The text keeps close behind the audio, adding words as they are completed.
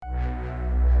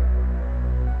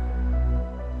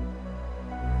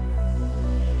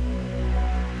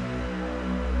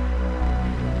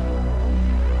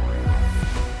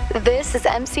This is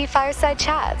MC Fireside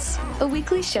Chats, a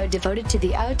weekly show devoted to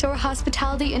the outdoor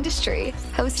hospitality industry,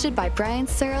 hosted by Brian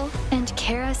Searle and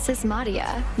Kara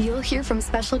Sismadia. You'll hear from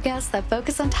special guests that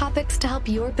focus on topics to help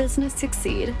your business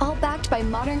succeed, all backed by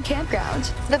Modern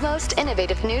Campground, the most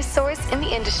innovative news source in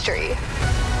the industry.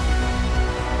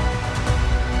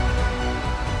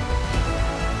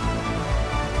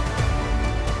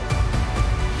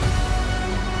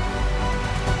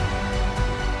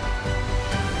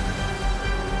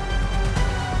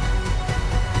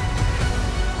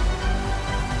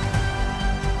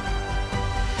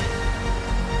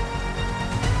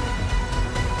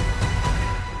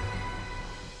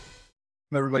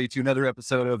 Welcome everybody to another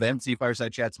episode of MC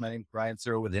Fireside Chats. My name is Brian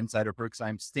Searle with Insider Perks.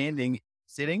 I'm sitting.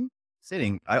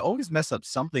 I always mess up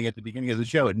something at the beginning of the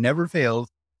show. It never fails.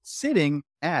 Sitting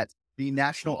at the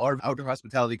National Outdoor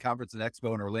Hospitality Conference and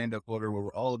Expo in Orlando, Florida, where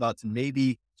we're all about to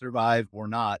maybe survive or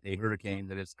not a hurricane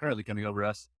that is currently coming over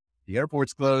us. The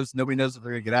airport's closed. Nobody knows if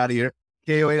they're going to get out of here.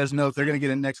 KOA doesn't know if they're going to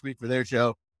get in next week for their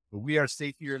show, but we are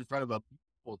safe here in front of a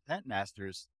beautiful Tent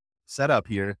Masters setup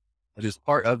here. It is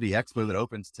part of the expo that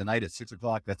opens tonight at 6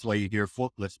 o'clock. That's why you hear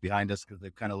forklifts behind us, because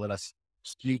they've kind of let us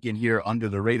sneak in here under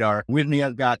the radar. With me,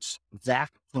 I've got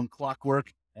Zach from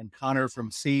Clockwork and Connor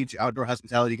from Sage Outdoor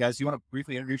Hospitality. Guys, do you want to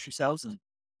briefly introduce yourselves?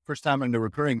 First time in the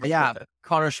recurring. Yeah,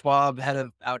 Connor Schwab, head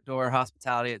of outdoor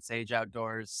hospitality at Sage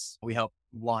Outdoors. We help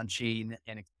launching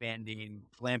and expanding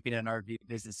glamping and RV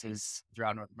businesses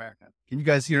throughout North America. Can you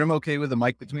guys hear them okay with the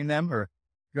mic between them? Or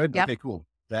good? Yep. Okay, cool.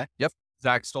 Zach? Yep.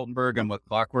 Zach Stoltenberg. I'm with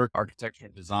Clockwork Architecture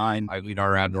and Design. I lead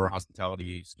our outdoor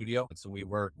hospitality studio. And so we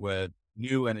work with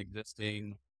new and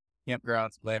existing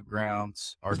campgrounds, glamping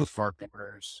grounds, RV park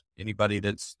owners, anybody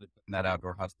that's in that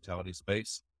outdoor hospitality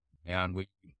space. And we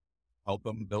help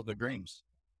them build their dreams.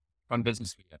 Fun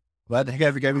business weekend. Glad to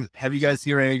have you guys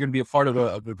here. You're going to be a part of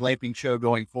the glamping show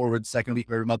going forward. Second week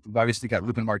of every month. We've obviously got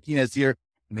Ruben Martinez here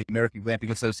from the American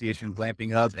Glamping Association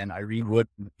Glamping Hub, and Irene Wood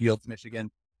from the Fields, Michigan.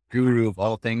 Guru of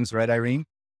all things, right, Irene?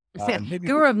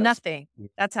 Guru of nothing.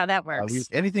 That's how that works.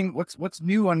 Anything? What's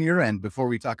new on your end before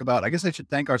we talk about? I guess I should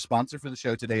thank our sponsor for the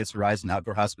show today. It's Horizon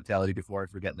Outdoor Hospitality. Before I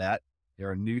forget that,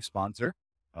 they're a new sponsor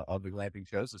of the glamping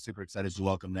show, so super excited to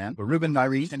welcome them. But Ruben,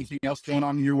 Irene, anything else going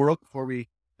on in your world before we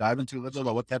dive into a little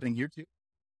about what's happening here too?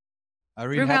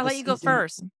 Irene, I'll let you go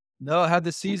first. No, how'd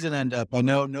the season end up? I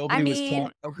know nobody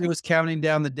was counting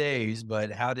down the days, but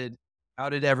how did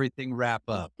everything wrap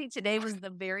up? Today was the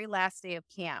very last day of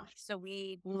camp. So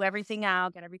we blew everything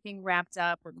out, got everything wrapped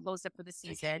up. We're closed up for the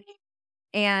season.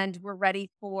 And we're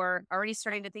ready for already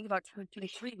starting to think about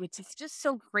 2023, which is just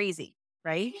so crazy,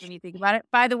 right? When you think about it.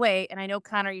 By the way, and I know,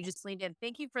 Connor, you just leaned in.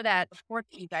 Thank you for that report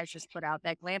that you guys just put out,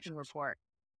 that glamping report.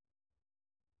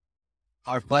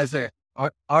 Our pleasure.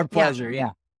 Our pleasure, yeah.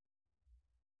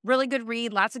 Really good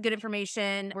read, lots of good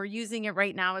information. We're using it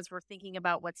right now as we're thinking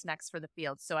about what's next for the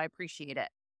field. So I appreciate it.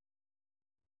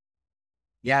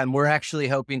 Yeah, and we're actually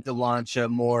hoping to launch a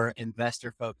more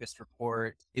investor-focused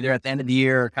report either at the end of the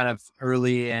year or kind of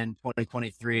early in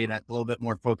 2023. That's a little bit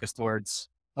more focused towards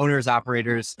owners,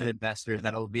 operators, and investors.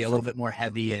 That'll be a little bit more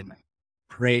heavy in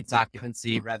rates,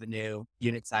 occupancy, revenue,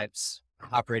 unit types,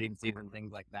 operating season,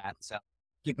 things like that. So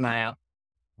keep an eye out.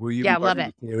 Were you love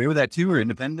it. Away with that too, or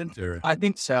independent, or? I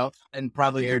think so, and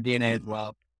probably Air DNA as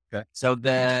well. Okay. So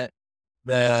the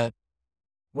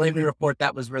glamping report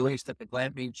that was released at the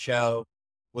glamping show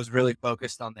was really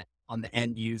focused on the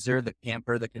end user, the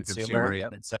camper, the consumer. Yeah.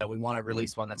 And so we want to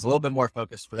release one that's a little bit more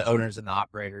focused for the owners and the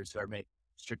operators who are making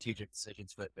strategic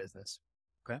decisions for the business.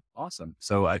 Okay, awesome.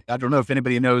 So I don't know if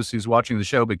anybody knows who's watching the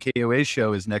show, but KOA's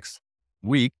show is next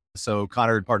week. So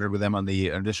Connor had partnered with them on the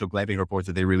initial glamping report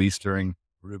that they released during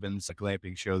Ruben's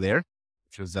glamping show there,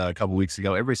 which was a couple weeks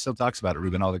ago. Everybody still talks about it,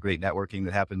 Ruben, all the great networking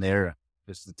that happened there,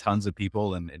 just tons of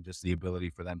people and just the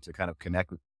ability for them to kind of connect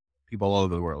with people all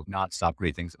over the world, nonstop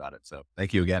great things about it. So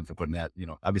thank you again for putting that,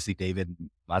 obviously David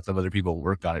and lots of other people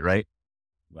worked on it, right?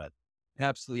 But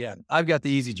Absolutely, yeah. I've got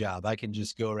the easy job. I can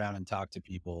just go around and talk to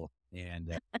people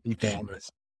and be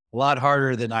famous. A lot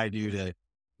harder than I do to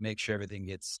make sure everything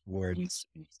gets word.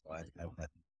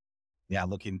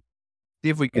 Looking. See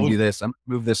if we can do this. I'm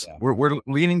move this. Yeah. We're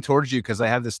leaning towards you because I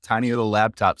have this tiny little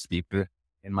laptop speaker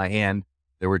in my hand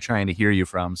that we're trying to hear you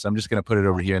from. So I'm just going to put it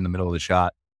over here in the middle of the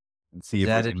shot and see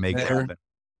if we can make it happen.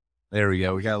 There we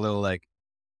go. We got a little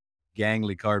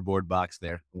gangly cardboard box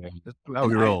there. Yeah. This is how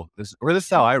we roll. This is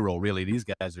how I roll. Really, these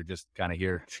guys are just kind of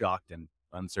here, shocked and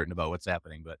uncertain about what's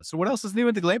happening. But so, what else is new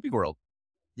in the glamping world?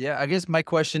 Yeah, I guess my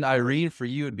question, Irene, for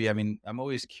you would be, I'm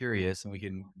always curious, and we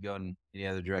can go in any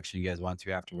other direction you guys want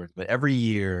to afterwards, but every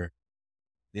year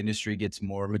the industry gets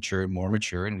more mature,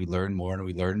 and we learn more and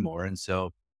we learn more. And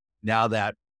so now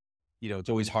that it's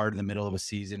always hard in the middle of a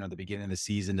season or the beginning of the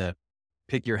season to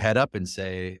pick your head up and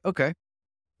say, okay,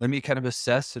 let me kind of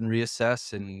assess and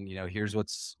reassess. And, here's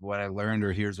what I learned,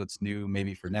 or here's what's new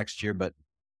maybe for next year. But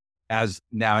as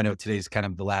now I know today's kind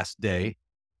of the last day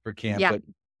for camp, Yeah. but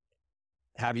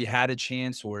have you had a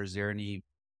chance, or is there any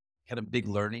kind of big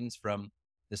learnings from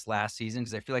this last season?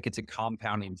 Because I feel like it's a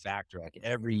compounding factor. Like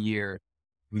every year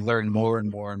we learn more and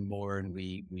more and more, and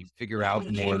we figure out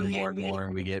more and more and more,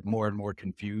 and we get more and more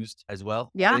confused as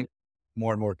well. I Yeah. think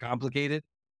more and more complicated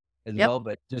as Yep. well.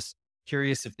 But just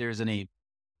curious if there's any,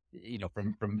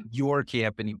 from your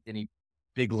camp, any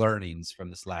big learnings from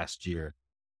this last year.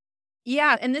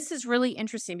 Yeah. And this is really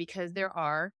interesting because there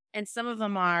are, and some of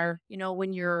them are,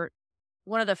 when you're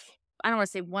one of the, I don't want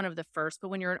to say one of the first, but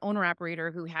when you're an owner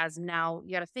operator who has now,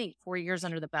 you got to think 4 years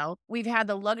under the belt, we've had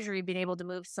the luxury of being able to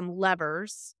move some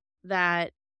levers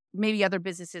that maybe other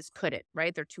businesses couldn't,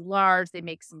 right? They're too large. They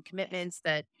make some commitments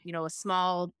that, a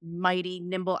small, mighty,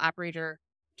 nimble operator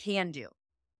can do.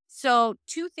 So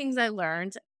 2 things I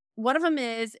learned. One of them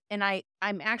is, I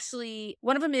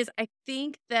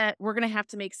think that we're going to have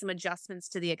to make some adjustments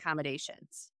to the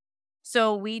accommodations.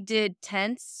 So we did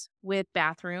tents with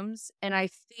bathrooms, and I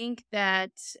think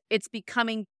that it's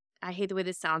becoming, I hate the way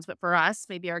this sounds, but for us,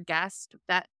 maybe our guests,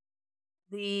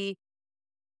 it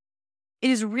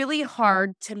is really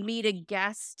hard to meet a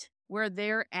guest where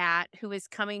they're at who is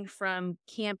coming from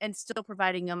camp and still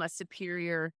providing them a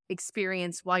superior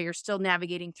experience while you're still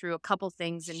navigating through a couple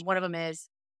things. And one of them is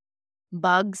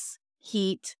bugs,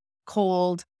 heat,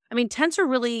 cold. I mean, tents are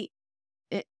really,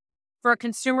 for a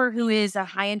consumer who is a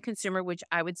high-end consumer, which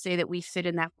I would say that we fit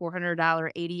in that $400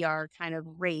 ADR kind of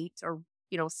rate or,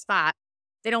 spot.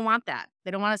 They don't want that.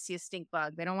 They don't want to see a stink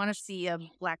bug. They don't want to see a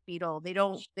black beetle. They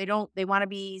want to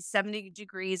be 70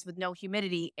 degrees with no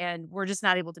humidity. And we're just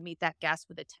not able to meet that guest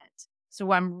with a tent.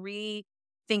 So I'm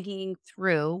rethinking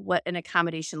through what an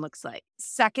accommodation looks like.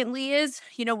 Secondly is,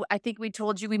 I think we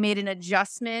told you we made an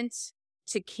adjustment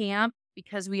to camp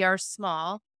because we are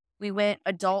small. We went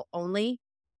adult only.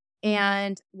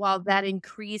 And while that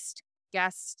increased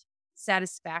guest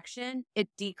satisfaction, it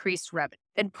decreased revenue.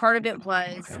 And part of it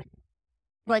was,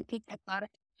 I think a lot of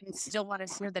parents still want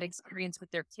to share that experience with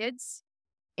their kids.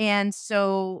 And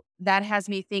so that has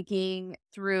me thinking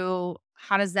through,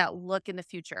 how does that look in the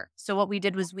future? So what we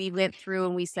did was we went through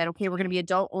and we said, okay, we're going to be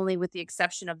adult only with the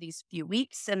exception of these few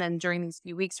weeks. And then during these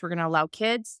few weeks, we're going to allow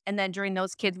kids. And then during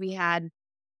those kids, we had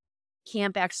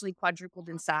camp actually quadrupled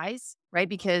in size, right?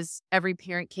 Because every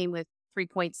parent came with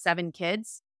 3.7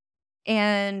 kids.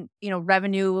 And,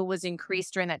 revenue was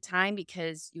increased during that time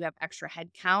because you have extra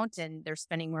head count and they're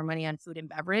spending more money on food and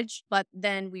beverage. But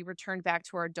then we returned back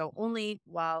to our adult only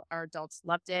while our adults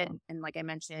loved it. And like I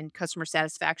mentioned, customer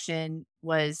satisfaction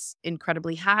was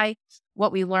incredibly high.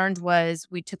 What we learned was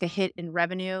we took a hit in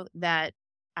revenue that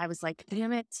I was like,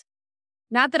 damn it.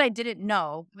 Not that I didn't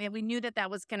know. I mean, we knew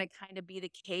that was going to kind of be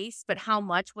the case, but how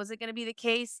much was it going to be the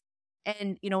case?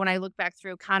 And, when I look back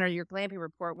through, Connor, your glamping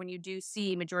report, when you do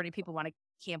see majority of people want to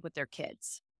camp with their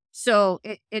kids. So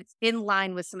it's in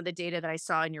line with some of the data that I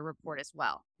saw in your report as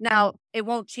well. Now, it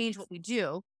won't change what we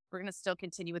do. We're going to still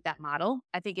continue with that model.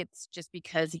 I think it's just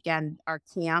because, again, our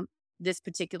camp, this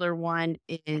particular one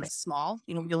is small.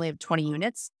 We only have 20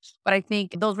 units. But I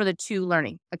think those were the 2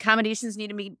 learning. Accommodations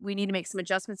we need to make some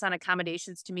adjustments on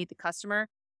accommodations to meet the customer.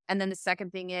 And then the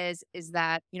second thing is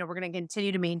that, we're going to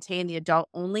continue to maintain the adult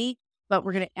only, but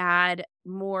we're going to add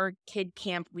more kid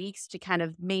camp weeks to kind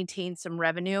of maintain some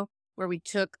revenue where we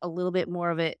took a little bit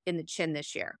more of it in the chin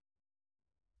this year.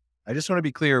 I just want to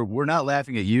be clear. We're not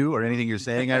laughing at you or anything you're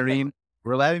saying, Irene.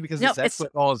 We're laughing because this expo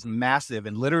hall is massive,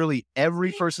 and literally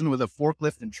every person with a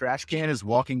forklift and trash can is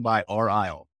walking by our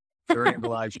aisle during the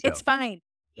live show. It's fine.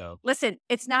 So. Listen,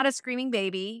 it's not a screaming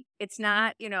baby. It's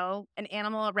not, an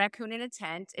animal, a raccoon in a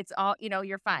tent. It's all,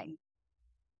 you're fine.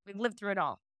 We've lived through it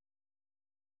all.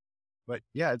 But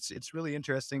yeah, it's really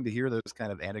interesting to hear those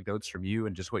kind of anecdotes from you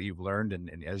and just what you've learned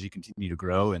and as you continue to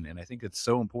grow. And I think it's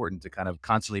so important to kind of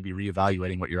constantly be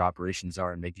reevaluating what your operations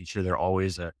are and making sure they're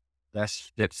always a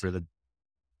best fit for the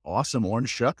awesome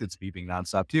orange truck that's beeping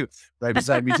nonstop too, right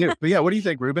beside me too. But yeah, what do you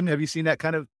think, Ruben? Have you seen that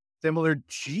kind of similar?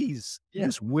 Jeez, he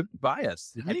just whipped by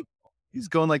us. He's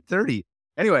going like 30.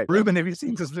 Anyway, Ruben, have you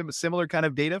seen some similar kind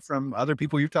of data from other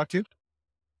people you've talked to?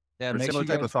 Yeah, similar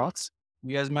type of thoughts?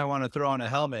 You guys might want to throw on a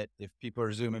helmet if people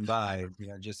are zooming by,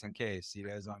 just in case you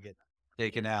guys don't get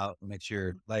taken out. Make sure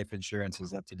your life insurance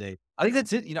is up to date. I think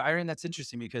that's it. Irene, that's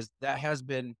interesting because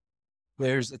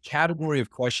there's a category of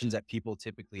questions that people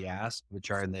typically ask, which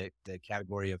are in the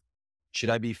category of, should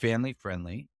I be family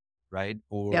friendly, right?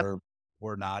 Or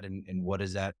not? And what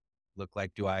does that look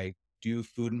like? Do I do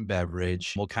food and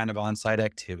beverage, what kind of on-site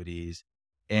activities.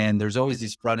 And there's always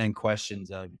these front end questions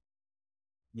of,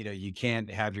 you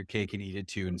can't have your cake and eat it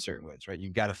too in certain ways, right?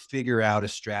 You've got to figure out a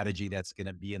strategy that's going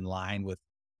to be in line with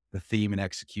the theme and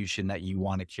execution that you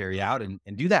want to carry out and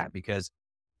do that. Because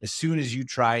as soon as you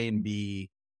try and be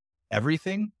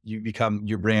everything,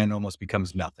 your brand almost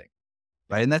becomes nothing.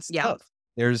 Right. And that's Yeah. tough.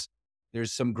 There's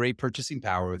some great purchasing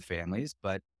power with families,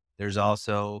 but there's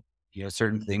also,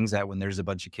 certain things that when there's a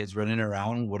bunch of kids running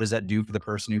around, what does that do for the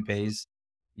person who pays,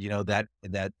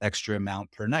 that extra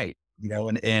amount per night,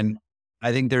 and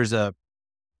I think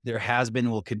there has been,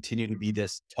 will continue to be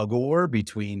this tug of war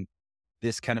between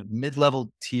this kind of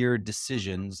mid-level tier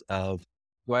decisions of,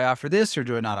 do I offer this or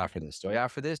do I not offer this? Do I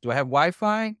offer this? Do I have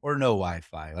Wi-Fi or no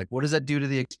Wi-Fi? Like, what does that do to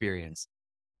the experience?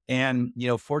 And,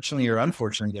 fortunately or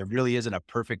unfortunately, there really isn't a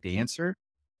perfect answer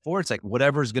for it. It's like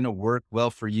whatever's going to work well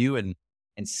for you and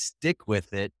stick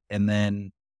with it. And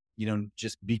then,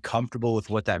 just be comfortable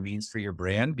with what that means for your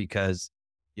brand because,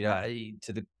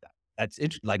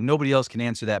 like nobody else can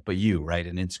answer that but you. Right.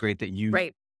 And it's great that you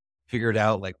Right. figured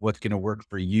out like what's going to work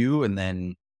for you and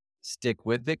then stick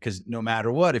with it. Cause no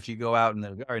matter what, if you go out and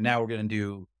all right, now we're going to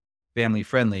do family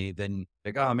friendly, then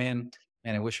like, oh man,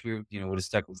 I wish we, would have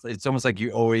stuck with, it's almost like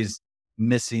you're always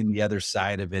missing the other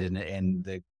side of it. And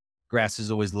the grass is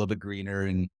always a little bit greener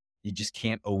and you just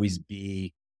can't always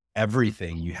be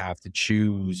everything. You have to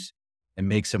choose and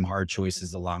make some hard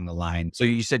choices along the line. So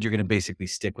you said you're going to basically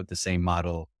stick with the same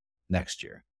model next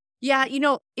year. Yeah,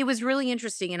 it was really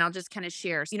interesting, and I'll just kind of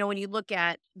share. When you look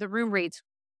at the room rates,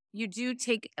 you do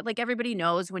take, like everybody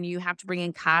knows, when you have to bring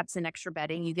in cots and extra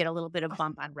bedding, you get a little bit of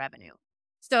bump on revenue.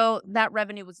 So that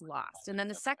revenue was lost. And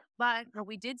then but what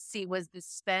we did see was the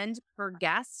spend per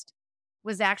guest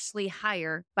was actually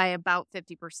higher by about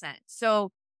 50%.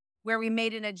 So where we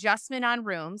made an adjustment on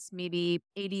rooms, maybe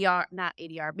ADR, not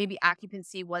ADR, maybe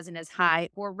occupancy wasn't as high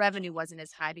or revenue wasn't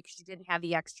as high because you didn't have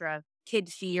the extra kid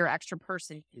fee or extra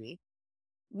person fee.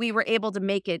 We were able to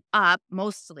make it up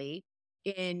mostly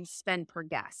in spend per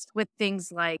guest with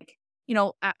things like,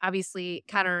 obviously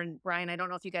Connor and Brian, I don't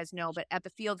know if you guys know, but at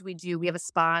the Fields we have a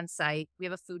spa on site. We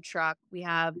have a food truck. We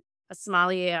have a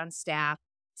sommelier on staff.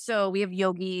 So we have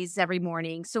yogis every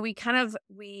morning. So we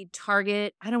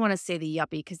target, I don't want to say the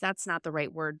yuppie because that's not the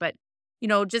right word, but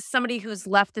just somebody who's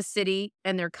left the city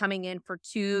and they're coming in for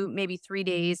 2, maybe 3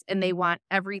 days and they want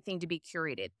everything to be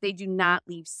curated. They do not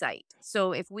leave site.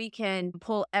 So if we can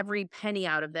pull every penny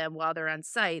out of them while they're on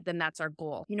site, then that's our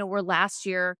goal. Where last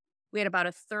year we had about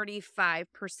a 35%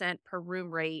 per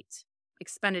room rate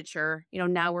expenditure.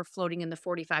 Now we're floating in the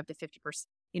 45 to 50%.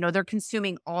 They're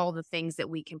consuming all the things that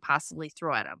we can possibly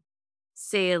throw at them.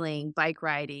 Sailing, bike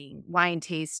riding, wine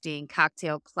tasting,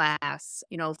 cocktail class,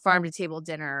 farm to table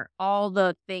dinner, all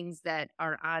the things that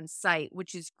are on site,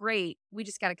 which is great. We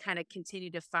just got to kind of continue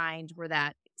to find where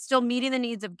that still meeting the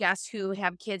needs of guests who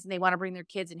have kids and they want to bring their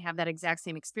kids and have that exact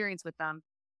same experience with them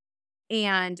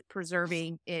and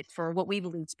preserving it for what we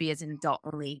believe to be as an adult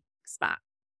only spot.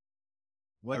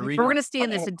 We're going to stay in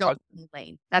this adult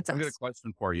lane. That's us. I've got a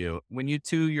question for you. When you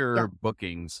do your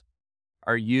bookings,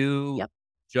 are you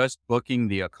just booking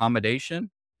the accommodation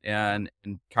and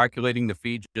calculating the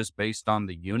fee just based on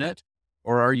the unit,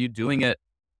 or are you doing it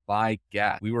by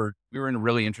guest? We were in a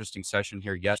really interesting session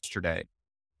here yesterday,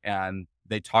 and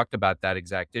they talked about that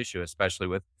exact issue, especially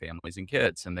with families and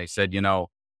kids. And they said,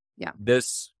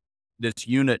 this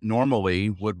unit normally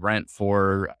would rent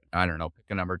for, I don't know, pick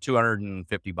a number,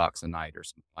 $250 a night or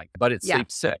something like that, but it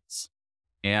sleeps 6.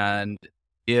 And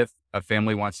if a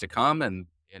family wants to come and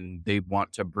they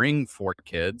want to bring 4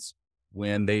 kids,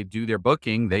 when they do their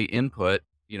booking, they input,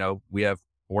 we have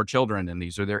 4 children and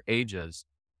these are their ages.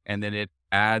 And then it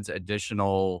adds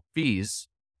additional fees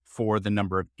for the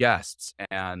number of guests.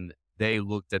 And they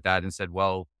looked at that and said,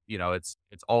 well, it's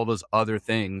all those other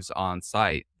things on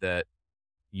site that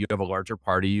you have a larger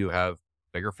party, you have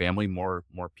bigger family, more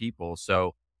people.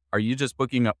 So are you just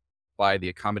booking up by the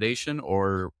accommodation,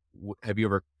 or have you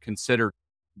ever considered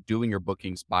doing your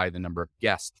bookings by the number of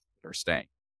guests that are staying?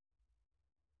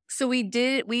 So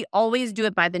we always do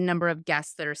it by the number of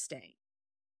guests that are staying.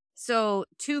 So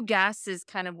 2 guests is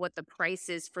kind of what the price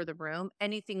is for the room.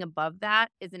 Anything above that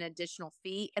is an additional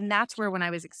fee. And that's where, when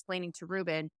I was explaining to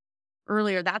Ruben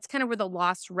earlier, that's kind of where the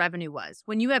lost revenue was.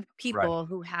 When you have people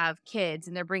who have kids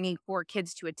and they're bringing 4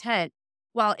 kids to a tent,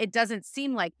 while it doesn't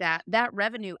seem like that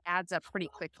revenue adds up pretty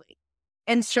quickly.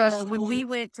 And so when we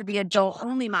went to the adult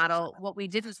only model, what we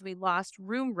did was we lost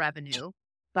room revenue.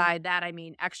 By that, I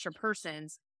mean extra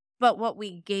persons. But what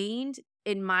we gained,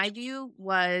 in my view,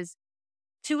 was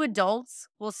 2 adults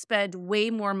will spend way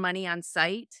more money on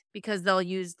site because they'll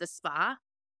use the spa.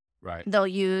 Right. They'll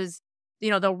use,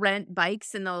 they'll rent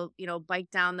bikes and they'll,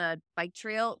 bike down the bike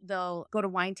trail. They'll go to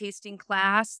wine tasting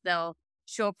class. They'll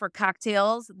show up for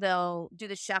cocktails. They'll do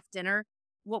the chef dinner.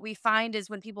 What we find is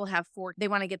when people have they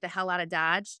want to get the hell out of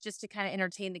Dodge just to kind of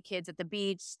entertain the kids at the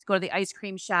beach, go to the ice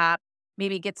cream shop,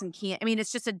 maybe get some I mean,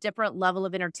 it's just a different level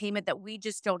of entertainment that we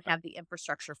just don't have the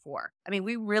infrastructure for. I mean,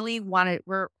 we really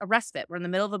we're a respite. We're in the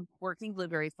middle of a working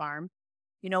blueberry farm.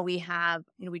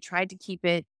 We tried to keep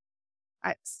it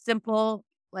simple,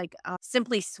 like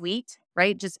simply sweet,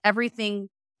 right? Just everything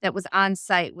that was on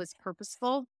site was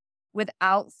purposeful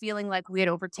without feeling like we had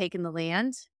overtaken the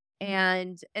land.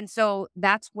 And so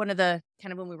that's one of the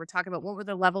kind of when we were talking about what were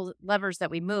the levers that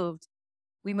we moved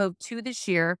 2 this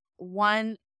year.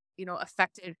 One,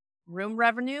 affected room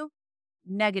revenue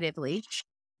negatively.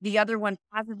 The other one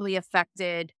positively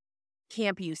affected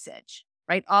camp usage,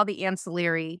 right? All the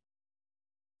ancillary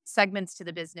segments to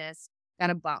the business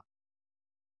kind of bumped.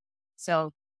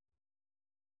 So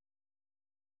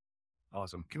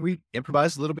Awesome. Can we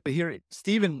improvise a little bit here?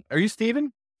 Steven, are you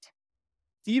Steven?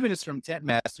 Steven is from Tent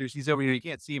Masters. He's over here. You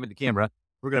can't see him in the camera.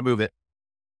 We're going to move it.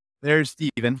 There's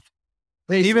Steven.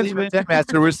 Hey, Steven's Steven. from Tent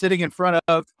Master. We're sitting in front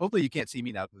of, hopefully you can't see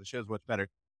me now because the show's much better.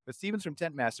 But Steven's from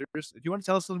Tent Masters. Do you want to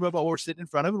tell us a little bit about what we're sitting in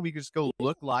front of and we can just go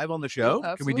look live on the show?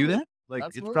 Yeah, Can we do that?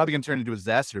 Absolutely. It's probably going to turn into a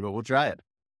disaster, but we'll try it.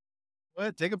 Go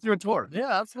ahead, take them through a tour.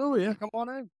 Yeah, absolutely. Yeah, come on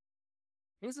in.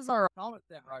 This is our comet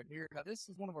tent right here. Now, this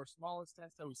is one of our smallest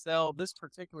tents that we sell. This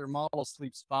particular model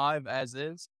sleeps 5 as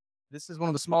is. This is one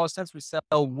of the smallest tents we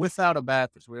sell without a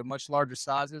bathroom. So we have much larger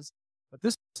sizes. But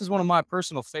this is one of my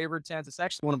personal favorite tents. It's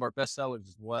actually one of our best sellers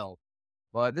as well.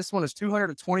 But this one is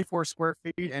 224 square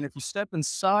feet. And if you step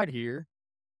inside here,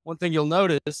 one thing you'll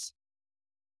notice is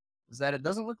that it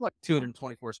doesn't look like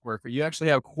 224 square feet. You actually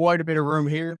have quite a bit of room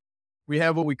here. We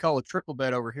have what we call a triple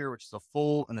bed over here, which is a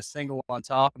full and a single on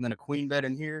top, and then a queen bed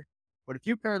in here. But if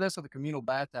you pair this with a communal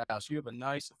bathhouse, you have a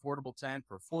nice affordable tent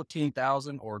for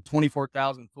 $14,000 or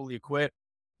 $24,000 fully equipped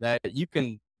that you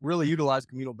can really utilize a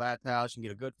communal bathhouse. You can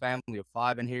get a good family of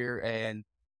 5 in here, and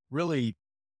really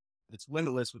it's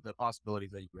limitless with the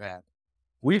possibilities that you have.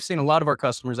 We've seen a lot of our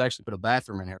customers actually put a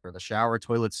bathroom in here with a shower,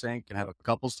 toilet, sink, and have a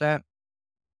couple's tent.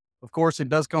 Of course, it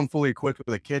does come fully equipped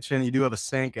with a kitchen. You do have a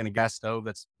sink and a gas stove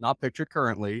that's not pictured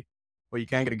currently, but you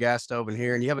can get a gas stove in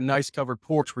here. And you have a nice covered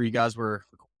porch where you guys were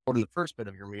recording the first bit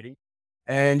of your meeting.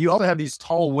 And you also have these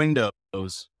tall windows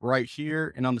right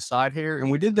here and on the side here. And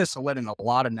we did this to let in a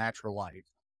lot of natural light.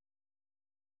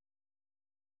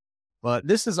 But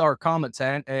this is our Comet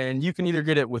tent, and you can either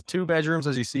get it with 2 bedrooms,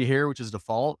 as you see here, which is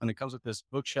default, and it comes with this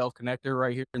bookshelf connector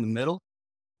right here in the middle.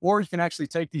 Or you can actually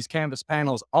take these canvas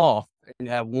panels off and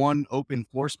have one open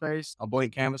floor space, a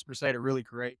blank canvas per se, to really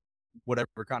create whatever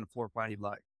kind of floor plan you'd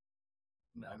like.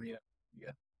 I mean, yeah.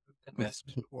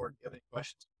 Message before. Do you have any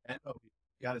questions? Oh, you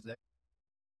got it.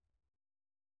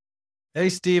 Hey,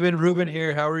 Steven, Ruben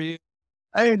here. How are you?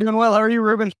 Hey, doing well. How are you,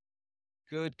 Ruben?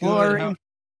 Good. How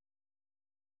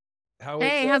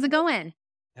hey, how's it going?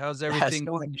 How's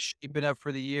everything shaping up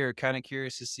for the year? Kind of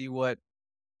curious to see what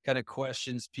kind of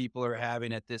questions people are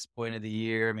having at this point of the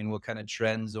year. I mean, what kind of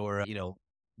trends or,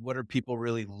 what are people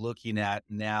really looking at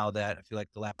now that I feel like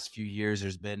the last few years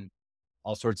there's been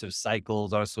all sorts of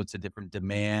cycles, all sorts of different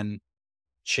demand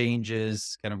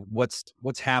changes, kind of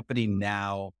what's happening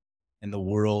now in the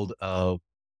world of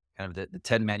kind of the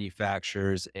tent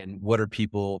manufacturers, and what are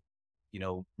people,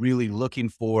 really looking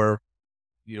for,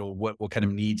 what kind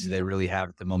of needs do they really have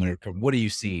at the moment? Or what are you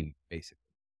seeing basically?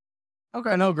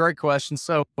 Okay, no, great question.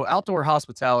 So outdoor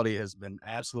hospitality has been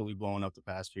absolutely blowing up the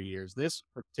past few years. This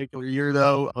particular year,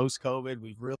 though, post-COVID,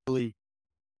 we've really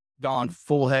gone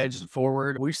full hedge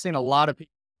forward. We've seen a lot of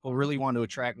people really want to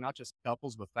attract not just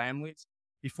couples, but families.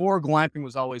 Before, glamping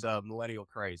was always a millennial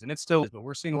craze, and it still is, but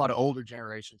we're seeing a lot of older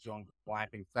generations going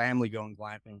glamping, family going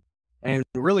glamping, and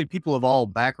really people of all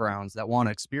backgrounds that want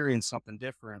to experience something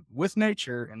different with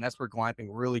nature, and that's where glamping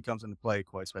really comes into play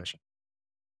quite especially.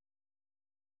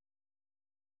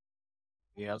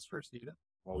 Yeah, that's first, Steven.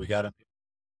 Well, we got him.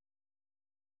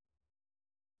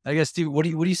 I guess, Steve, what do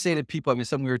you say to people? I mean,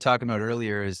 something we were talking about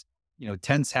earlier is,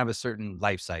 tents have a certain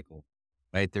life cycle,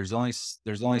 right? There's only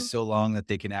so long that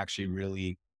they can actually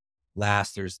really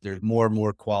last. There's more and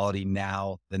more quality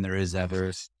now than there is ever.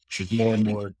 There's more and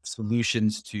more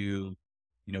solutions to,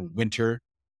 winter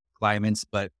climates,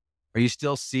 but are you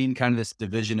still seeing kind of this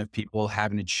division of people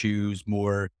having to choose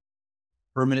more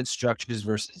permanent structures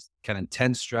versus kind of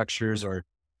tent structures? Or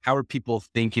how are people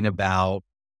thinking about,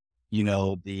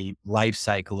 the life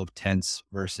cycle of tents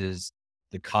versus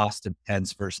the cost of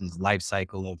tents versus life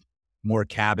cycle of more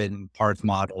cabin parts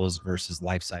models versus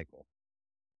life cycle?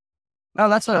 No,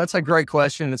 that's a great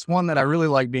question. It's one that I really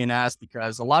like being asked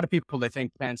because a lot of people, they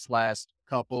think tents last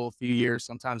a few years,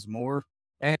 sometimes more.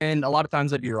 And a lot of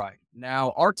times they'd be right.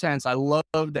 Now, our tents, I love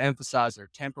to emphasize they're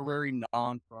temporary,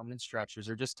 non-permanent structures.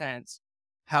 They're just tents.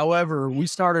 However, we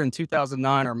started in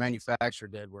 2009, our manufacturer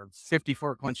did. We're in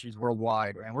 54 countries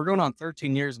worldwide, and we're going on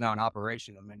 13 years now in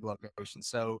operation in many locations.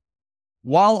 So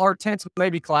while our tents may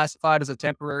be classified as a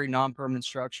temporary, non-permanent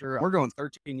structure, we're going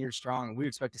 13 years strong, and we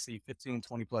expect to see 15,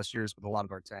 20 plus years with a lot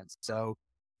of our tents. So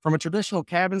from a traditional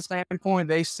cabin standpoint,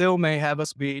 they still may have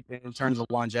us beat in terms of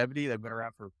longevity. They've been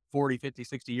around for 40, 50,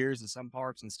 60 years in some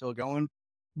parts and still going.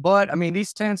 But I mean,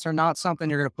 these tents are not something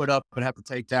you're going to put up and have to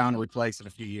take down and replace in a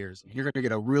few years. You're going to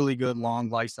get a really good long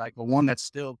life cycle, one that's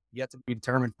still yet to be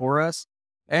determined for us.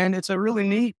 And it's a really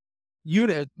neat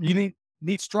unit,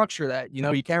 neat structure that,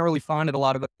 you can't really find at a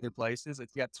lot of other places.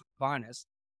 It's yet to finest.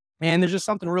 And there's just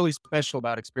something really special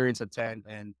about experiencing a tent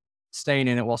and staying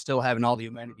in it while still having all the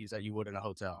amenities that you would in a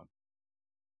hotel.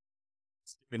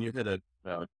 And you hit a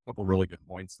couple really good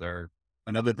points there.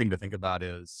 Another thing to think about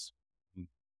is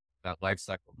that life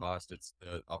cycle cost. It's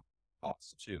the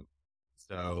cost too.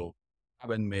 So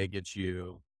cabin may get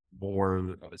you more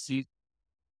of a seat.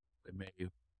 It may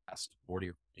last 40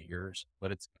 or 50 years,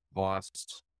 but it's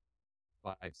cost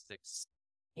 5, 6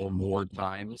 or more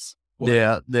times.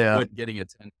 Yeah. But getting a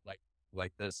tent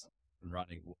like this and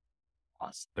running,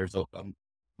 there's a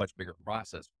much bigger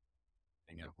process.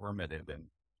 Being a permitted and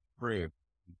approved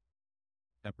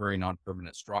temporary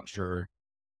non-permanent structure.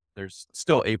 There's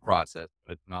still a process,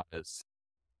 but not as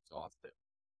exhaustive.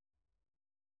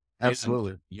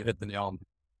 Absolutely. And you hit the nail on.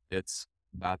 It's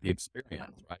about the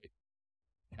experience, right?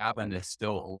 Cabin is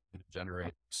still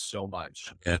generating so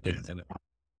much, and here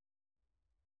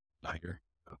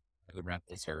the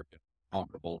rentals are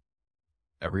comparable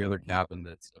every other cabin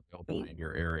that's available in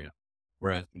your area.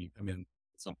 Whereas when you come in with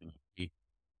something unique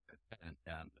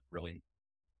and really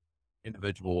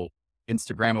individual,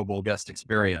 Instagrammable guest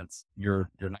experience, your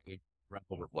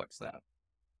rental reflects that.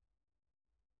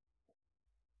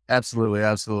 Absolutely.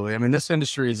 Absolutely. I mean, this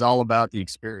industry is all about the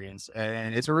experience,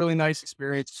 and it's a really nice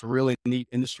experience. It's a really neat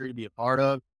industry to be a part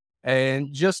of.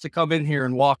 And just to come in here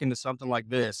and walk into something like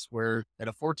this, where at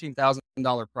a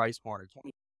 $14,000 price point, or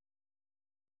 20,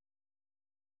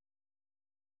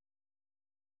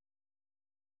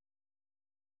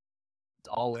 it's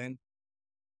all in.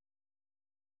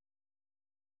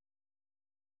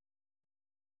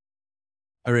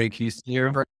 All right, can you still hear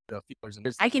him?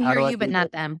 I can hear you, but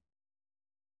not them.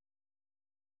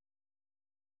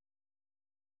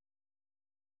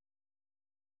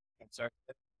 I'm sorry.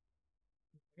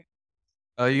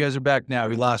 Oh, you guys are back now.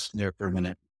 We lost there for a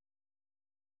minute.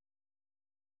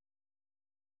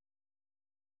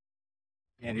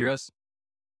 Can't hear us?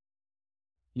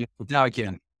 Yeah, now I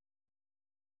can.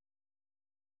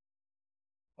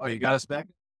 Oh, you got us back?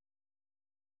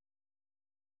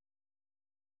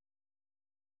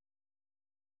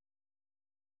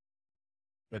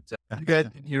 But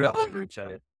good. You're up to each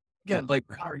other. Again, like,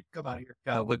 Howard, come out here,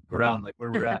 kind of look around, like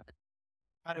where we're at.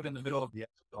 Kind of in the middle of the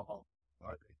expo hall.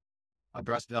 I'm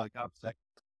dressed down like opposite.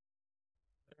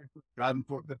 Driving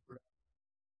for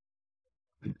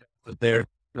but there.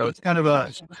 So it's kind of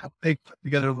a big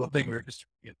together a little thing. We're just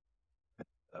trying to get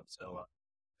up. So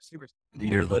super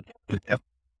here, but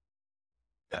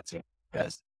that's it.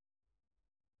 Yes.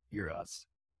 You're us.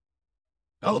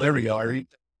 Oh, there we are.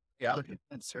 Yeah,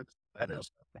 that's service. That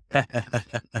is.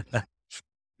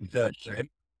 That's right.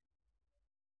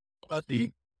 About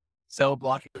the cell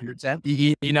block of your tent.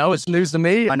 It's news to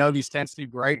me. I know these tents do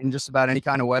great in just about any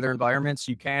kind of weather environments.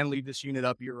 You can leave this unit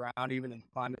up year round, even in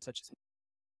climates such as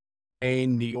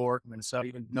Maine, New York, Minnesota,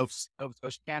 even Nova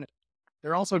Scotia, Canada.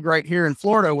 They're also great here in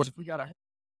Florida, which if we got a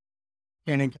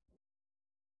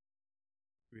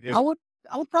I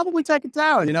would probably take it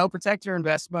down, protect your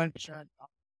investment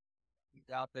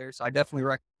out there. So I definitely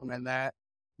recommend that.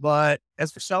 But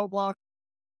as for cell block,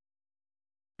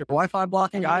 your Wi-Fi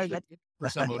blocking, For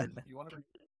someone, you want to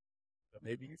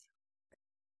maybe.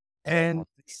 And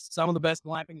some of the best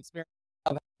glamping experience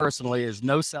personally is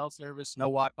no cell service, no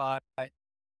Wi-Fi,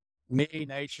 me,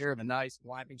 nature, and a nice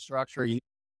glamping structure, unique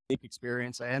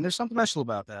experience. And there's something special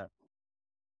about that.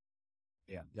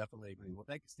 Yeah, definitely agree. Well,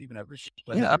 thank you, Stephen. I appreciate it.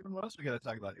 But what else we got to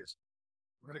talk about here?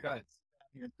 We're going to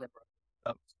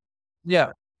go.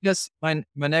 Yeah. Yes. My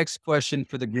next question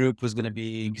for the group was going to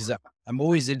be, because I'm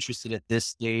always interested at this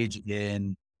stage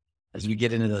in, as we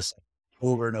get into this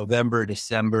over November,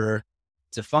 December,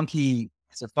 it's a funky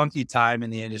time in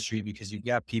the industry because you've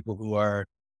got people who are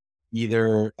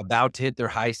either about to hit their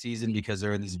high season because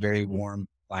they're in these very warm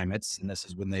climates, and this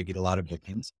is when they get a lot of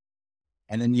bookings.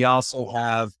 And then you also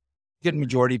have get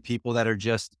majority of people that are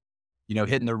just,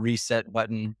 hitting the reset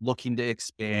button, looking to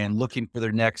expand, looking for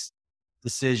their next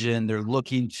decision. They're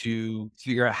looking to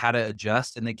figure out how to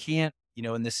adjust, and they can't,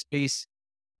 in this space,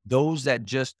 those that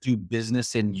just do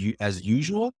business as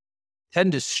usual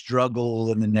tend to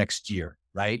struggle in the next year.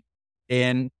 Right.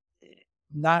 And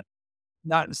not,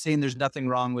 not saying there's nothing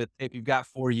wrong with if you've got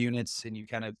 4 units and you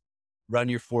kind of run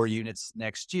your 4 units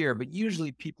next year, but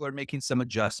usually people are making some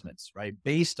adjustments, right?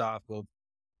 Based off of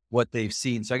what they've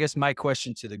seen. So I guess my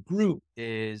question to the group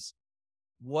is,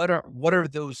 what are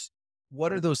those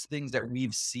things that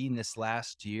we've seen this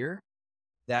last year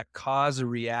that cause a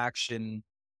reaction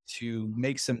to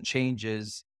make some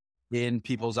changes in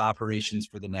people's operations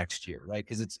for the next year, right?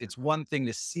 Because it's one thing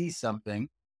to see something,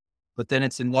 but then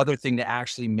it's another thing to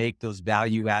actually make those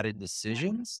value added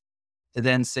decisions to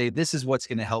then say, this is what's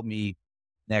going to help me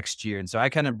next year. And so I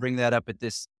kind of bring that up at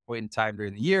this point in time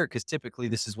during the year, because typically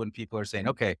this is when people are saying,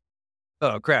 okay,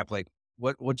 oh crap, like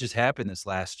what just happened this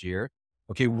last year?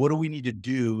 Okay, what do we need to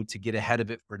do to get ahead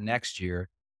of it for next year?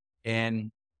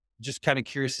 And just kind of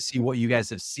curious to see what you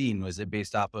guys have seen. Was it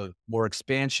based off of more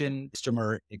expansion,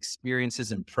 customer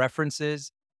experiences and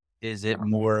preferences? Is it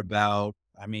more about,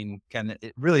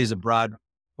 it really is a broad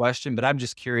question, but I'm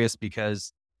just curious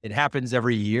because it happens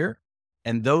every year.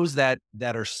 And those that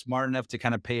are smart enough to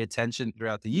kind of pay attention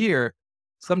throughout the year,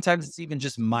 sometimes it's even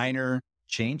just minor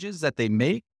changes that they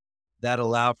make that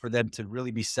allow for them to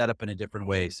really be set up in a different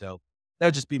way. So that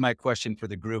would just be my question for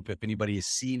the group. If anybody has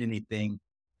seen anything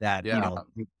that,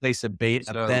 you place a bet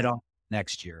on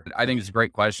next year. I think it's a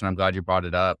great question. I'm glad you brought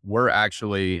it up. We're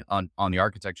actually on the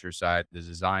architecture side, the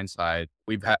design side.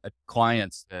 We've had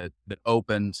clients that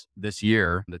opened this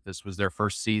year, that this was their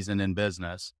first season in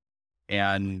business.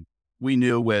 And we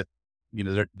knew with,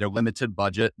 their limited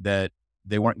budget that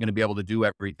they weren't going to be able to do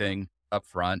everything up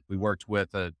front. We worked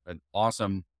with an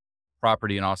awesome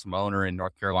property and awesome owner in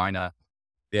North Carolina.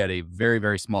 They had a very,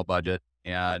 very small budget,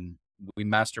 and we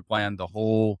master planned the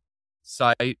whole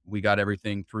site. We got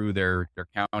everything through their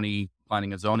county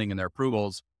planning and zoning and their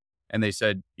approvals. And they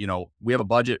said, we have a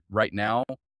budget right now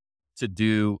to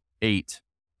do 8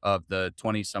 of the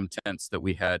 20 some tents that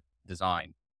we had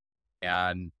designed.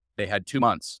 And they had 2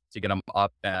 months to get them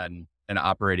up and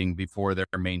operating before their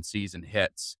main season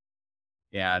hits.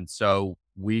 And so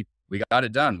we got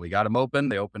it done. We got them open.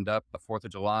 They opened up the 4th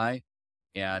of July.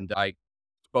 And I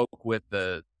spoke with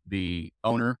the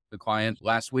owner, the client,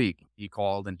 last week. He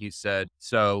called and he said,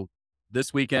 so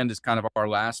this weekend is kind of our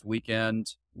last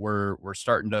weekend. We're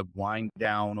starting to wind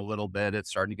down a little bit. It's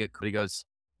starting to get, he goes,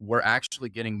 we're actually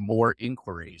getting more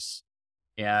inquiries.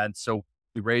 And so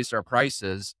we raised our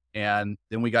prices, and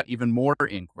then we got even more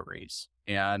inquiries,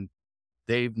 and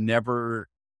they've never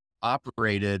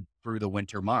operated through the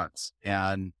winter months.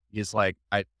 And he's like,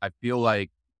 I feel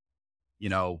like,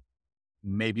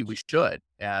 maybe we should.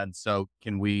 And so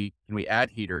can we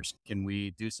add heaters? Can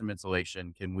we do some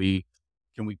insulation? Can we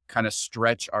kind of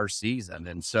stretch our season?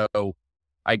 And so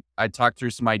I talked through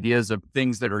some ideas of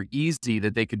things that are easy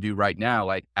that they could do right now,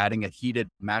 like adding a heated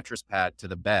mattress pad to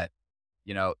the bed.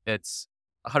 It's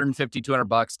 $150,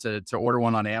 $200 to order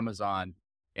one on Amazon.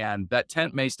 And that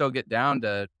tent may still get down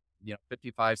to,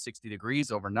 55, 60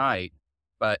 degrees overnight.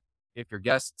 But if your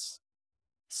guests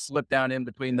slip down in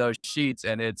between those sheets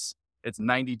and it's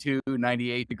 92,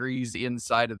 98 degrees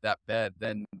inside of that bed,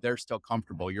 then they're still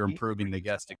comfortable. You're improving the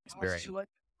guest experience.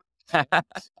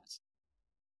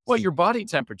 Well, your body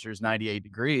temperature is 98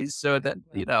 degrees. So that,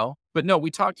 but no,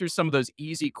 we talked through some of those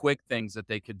easy, quick things that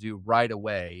they could do right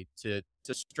away to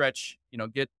stretch,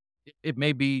 it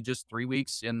may be just 3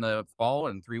 weeks in the fall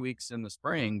and 3 weeks in the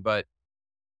spring, but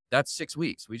that's 6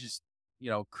 weeks. We just,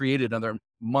 created another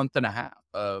month and a half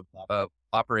of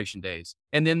operation days.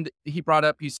 And then he brought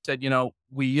up, he said,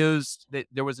 we used,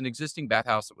 there was an existing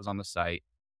bathhouse that was on the site,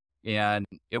 and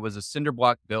it was a cinder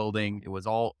block building. It was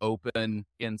all open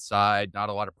inside, not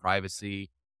a lot of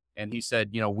privacy. And he said,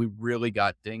 we really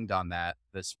got dinged on that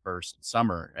this first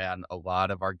summer. And a lot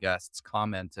of our guests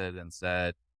commented and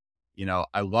said,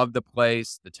 I love the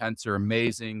place. The tents are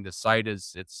amazing. The site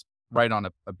it's right on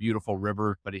a beautiful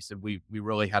river. But he said, we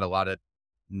really had a lot of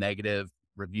negative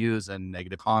reviews and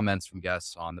negative comments from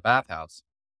guests on the bathhouse.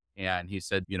 And he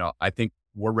said, I think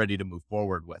we're ready to move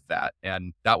forward with that.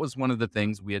 And that was one of the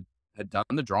things we had done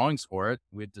the drawings for it.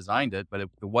 We had designed it, but it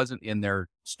wasn't in their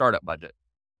startup budget.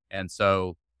 And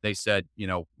so they said,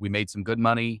 we made some good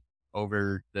money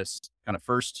over this kind of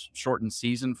first shortened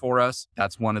season for us.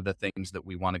 That's one of the things that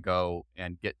we want to go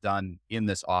and get done in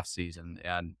this off season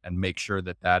and make sure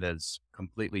that is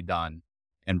completely done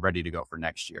and ready to go for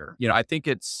next year. I think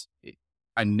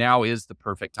And now is the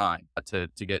perfect time to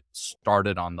get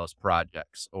started on those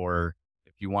projects. Or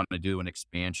if you want to do an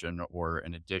expansion or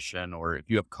an addition, or if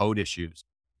you have code issues,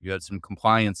 you had some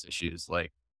compliance issues,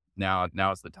 like now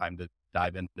is the time to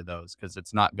dive into those, because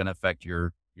it's not going to affect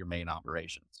your main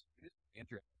operations.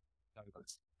 Interesting. Talk about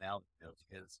this now,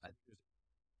 because I think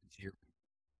this year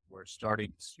we're starting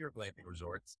to steer glamping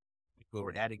resorts.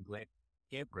 We're adding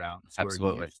campgrounds who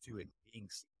are used to it being.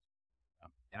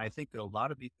 And I think that a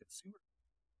lot of these consumers,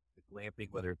 the glamping,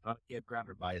 whether it's on a campground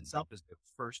or by itself, is the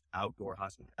first outdoor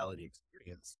hospitality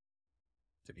experience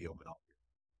to be open all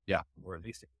year. Yeah, or at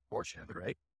least a portion of it,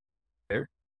 right? There.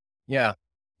 Yeah.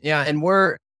 Yeah. And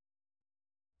we're,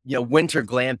 winter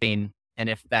glamping, and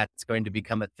if that's going to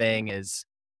become a thing, is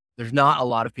there's not a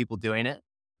lot of people doing it,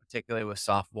 particularly with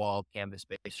soft wall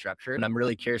canvas-based structure. And I'm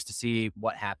really curious to see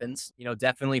what happens.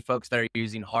 Definitely folks that are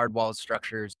using hard wall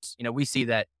structures, we see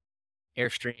that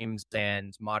Airstreams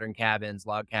and modern cabins,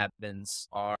 log cabins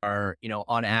are,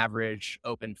 on average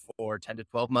open for 10 to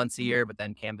 12 months a year, but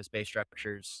then canvas-based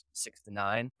structures 6 to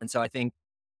 9. And so I think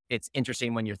it's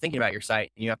interesting when you're thinking about your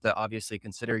site, you have to obviously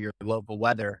consider your local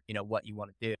weather, what you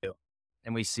want to do.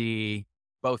 And we see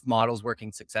both models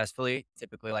working successfully.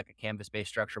 Typically, like a canvas-based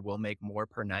structure will make more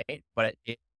per night, but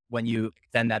when you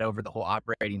extend that over the whole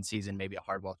operating season, maybe a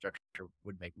hard wall structure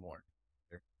would make more.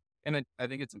 And I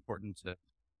think it's important to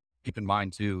keep in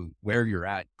mind too, where you're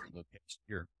at,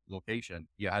 your location,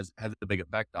 has a big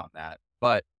effect on that.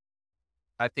 But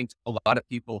I think a lot of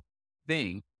people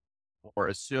think or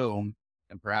assume,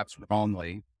 and perhaps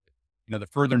wrongly, the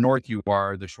further north you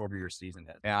are, the shorter your season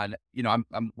is. And,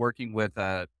 I'm working with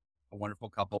a wonderful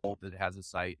couple that has a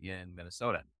site in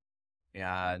Minnesota,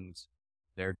 and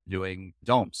they're doing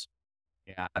domes.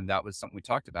 And that was something we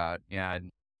talked about.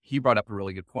 And he brought up a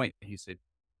really good point. He said,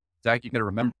 Zach, you got to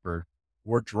remember,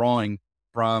 we're drawing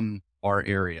from our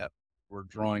area. We're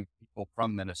drawing people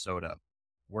from Minnesota.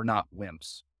 We're not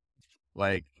wimps.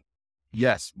 Like,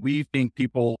 yes, we think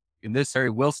people in this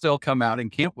area will still come out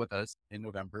and camp with us in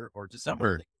November or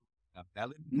December.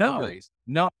 No.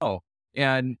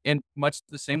 And much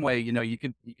the same way, you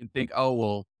can think, oh,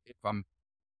 well, if I'm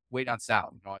way down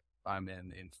south, if I'm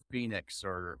in Phoenix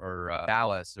or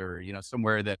Dallas or,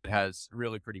 somewhere that has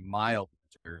really pretty mild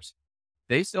winters,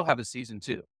 they still have a season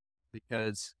too.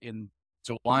 Because in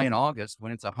July and August,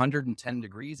 when it's 110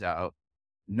 degrees out,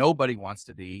 nobody wants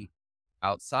to be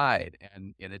outside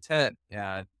and in a tent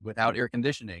and without air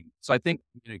conditioning. So I think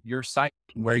your site,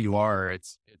 where you are,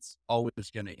 it's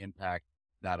always going to impact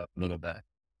that a little bit.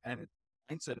 And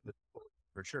mindset of it,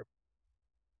 for sure.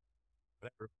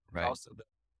 Whatever. Right. Also,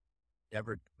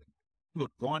 ever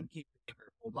go on, keep your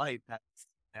whole life. That's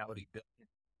personality built in.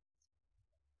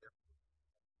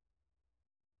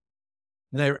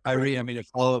 And Irene, to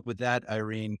follow up with that,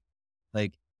 Irene,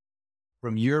 like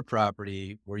from your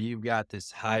property where you've got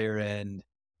this higher end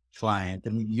client,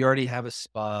 and you already have a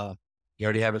spa, you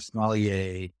already have a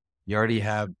sommelier, you already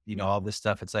have, all this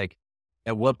stuff. It's like,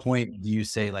 at what point do you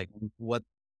say, like, what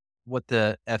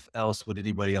the F else would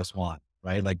anybody else want?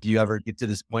 Right? Like, do you ever get to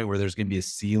this point where there's going to be a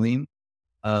ceiling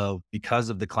because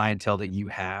of the clientele that you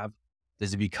have?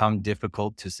 Does it become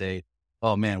difficult to say,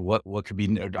 oh man, what could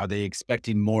be, are they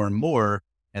expecting more and more?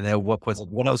 And then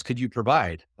what else could you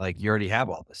provide? Like, you already have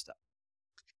all this stuff.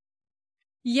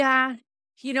 Yeah.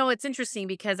 It's interesting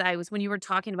because when you were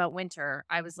talking about winter,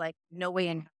 I was like, no way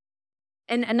in.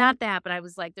 And not that, but I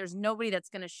was like, there's nobody that's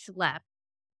going to schlep.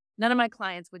 None of my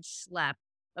clients would schlep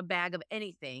a bag of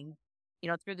anything,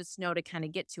 through the snow to kind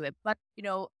of get to it. But,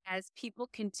 as people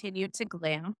continue to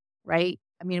glam, right?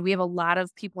 We have a lot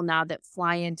of people now that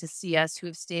fly in to see us who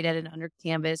have stayed at an under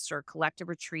canvas or collective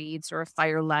retreats or a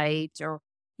firelight or,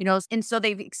 and so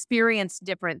they've experienced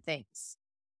different things.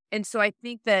 And so I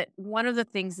think that one of the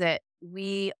things that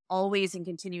we always and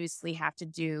continuously have to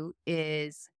do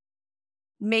is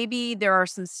maybe there are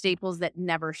some staples that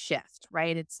never shift,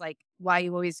 right? It's like why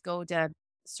you always go to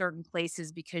certain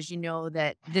places because you know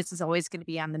that this is always going to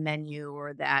be on the menu,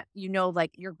 or that,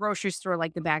 like your grocery store,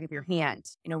 like the back of your hand.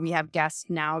 We have guests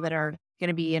now that are going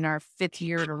to be in our 5th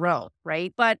year in a row,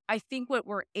 right? But I think what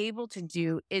we're able to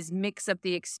do is mix up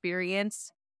the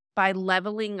experience by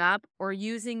leveling up or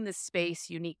using the space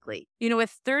uniquely. With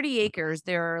 30 acres,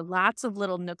 there are lots of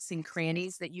little nooks and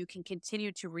crannies that you can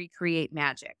continue to recreate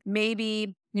magic.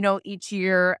 Maybe, each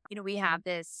year, we have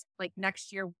this, like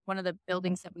next year, one of the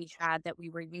buildings that we had that we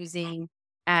were using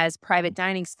as private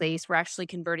dining space, we're actually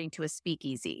converting to a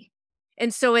speakeasy.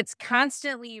 And so it's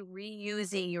constantly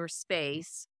reusing your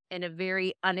space in a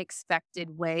very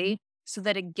unexpected way so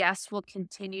that a guest will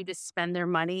continue to spend their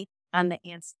money on the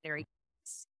ancillary.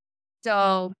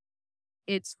 So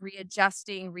It's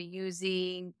readjusting,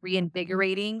 reusing,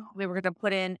 reinvigorating. We were going to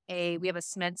put in we have a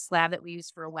cement slab that we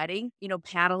use for a wedding.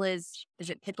 Paddle is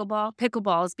it pickleball?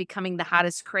 Pickleball is becoming the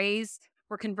hottest craze.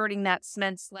 We're converting that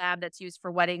cement slab that's used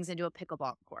for weddings into a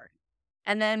pickleball court.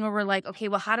 And then we were like, okay,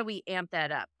 well, how do we amp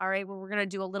that up? All right, well, we're going to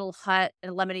do a little hut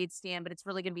and a lemonade stand, but it's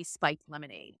really going to be spiked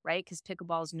lemonade, right? Because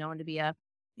pickleball is known to be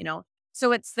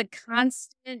so it's the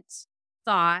constant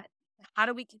thought. How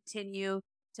do we continue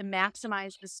to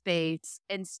maximize the space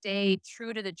and stay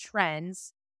true to the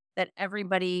trends that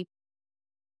the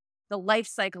life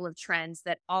cycle of trends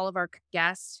that all of our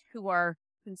guests who are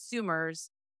consumers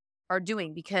are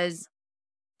doing? Because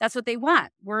that's what they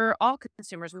want. We're all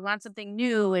consumers. We want something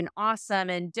new and awesome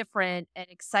and different and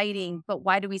exciting. But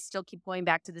why do we still keep going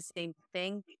back to the same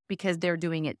thing? Because they're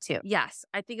doing it too. Yes,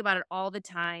 I think about it all the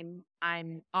time.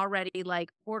 I'm already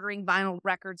ordering vinyl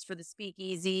records for the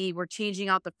speakeasy. We're changing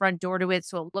out the front door to it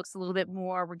so it looks a little bit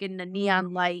more. We're getting a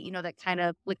neon light, that kind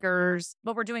of flickers.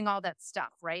 But we're doing all that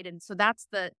stuff, right? And so that's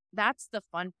the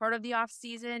fun part of the off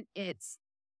season. It's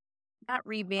not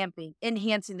revamping,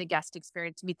 enhancing the guest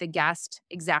experience to meet the guest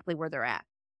exactly where they're at.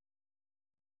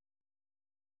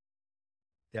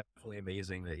 Definitely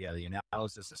amazing that, the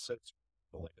analysis is so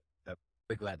cool. I'm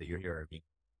really glad that you're here. I mean,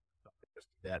 just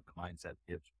that mindset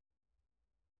is.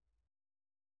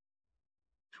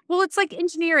 Well, it's like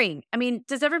engineering. I mean,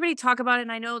 does everybody talk about it?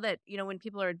 And I know that, when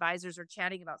people are advisors or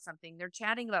chatting about something, they're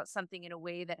chatting about something in a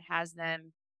way that has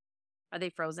them. Are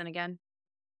they frozen again?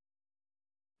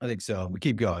 I think so. We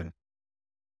keep going.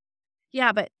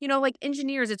 Yeah, but like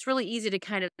engineers, it's really easy to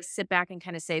kind of sit back and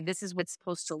kind of say, this is what it's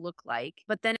supposed to look like.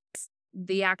 But then it's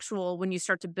the actual, when you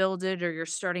start to build it or you're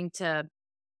starting to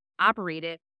operate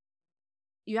it,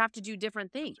 you have to do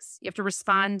different things. You have to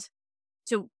respond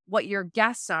to what your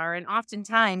guests are. And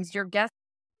oftentimes your guests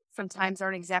sometimes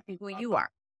aren't exactly who you are.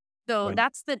 So Right.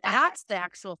 that's the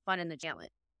actual fun in the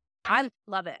challenge. I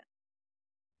love it.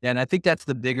 Yeah, and I think that's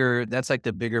the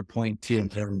bigger point too.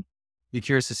 And be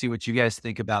curious to see what you guys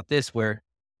think about this, where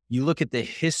you look at the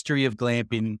history of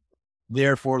glamping,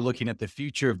 therefore looking at the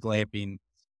future of glamping,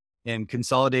 and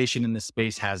consolidation in the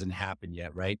space hasn't happened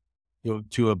yet, right?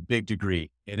 To a big degree,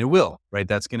 and it will, right?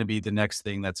 That's going to be the next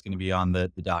thing that's going to be on the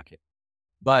docket.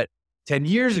 But 10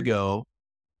 years ago,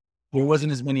 there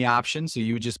wasn't as many options. So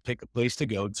you would just pick a place to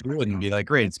go to and be like,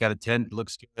 great, it's got a tent,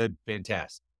 looks good,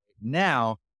 fantastic.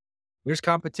 Now there's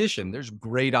competition. There's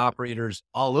great operators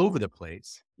all over the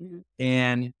place. Mhm.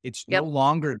 And it's Yep. no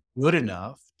longer good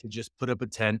enough to just put up a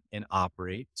tent and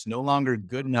operate. It's no longer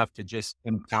good enough to just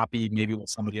copy maybe what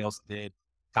somebody else did,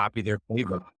 copy their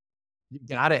playbook. You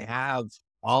got to have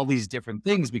all these different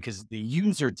things because the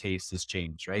user taste has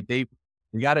changed, right?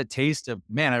 We got a taste of,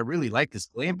 man, I really like this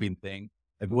glamping thing.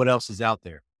 Like what else is out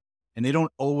there? And they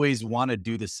don't always want to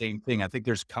do the same thing. I think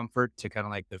there's comfort to kind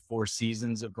of like the 4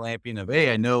 seasons of glamping of,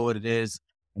 hey, I know what it is.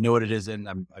 I know what it isn't.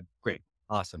 I'm great.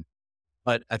 Awesome.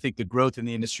 But I think the growth in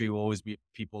the industry will always be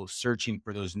people searching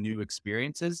for those new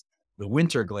experiences. The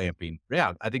winter glamping.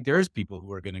 Yeah. I think there's people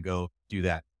who are going to go do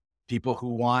that. People who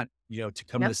want, to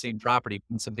come to the same property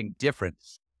and something different.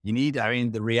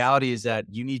 The reality is that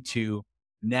you need to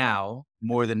now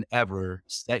more than ever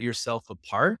set yourself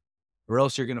apart or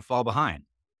else you're going to fall behind.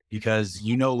 Because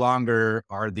you no longer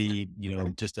are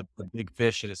just a big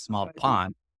fish in a small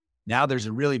pond. Now there's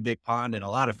a really big pond and a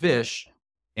lot of fish.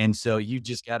 And so you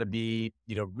just got to be,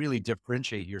 really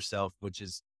differentiate yourself, which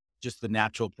is just the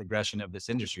natural progression of this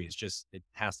industry. It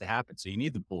has to happen. So you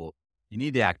need the pool, you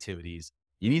need the activities,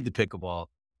 you need the pickleball,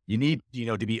 you need,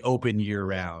 to be open year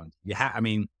round.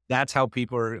 That's how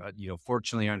people are,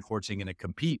 fortunately or unfortunately going to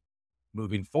compete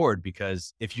moving forward,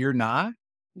 because if you're not,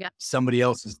 somebody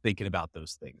else is thinking about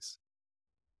those things.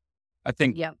 I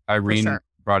think Yep, Irene sure.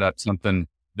 brought up something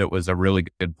that was a really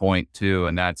good point too.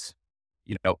 And that's,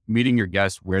 meeting your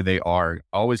guests where they are,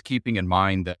 always keeping in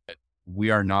mind that we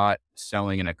are not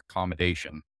selling an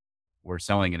accommodation. We're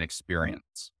selling an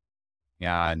experience.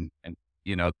 Yeah. And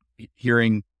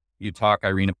hearing you talk,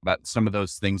 Irene, about some of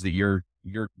those things that you're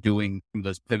doing, some of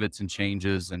those pivots and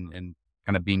changes and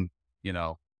kind of being,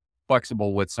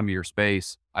 flexible with some of your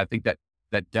space. I think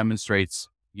that demonstrates,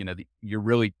 you're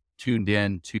really tuned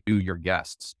in to your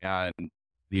guests and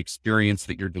the experience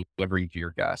that you're delivering to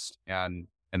your guests. And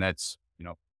that's,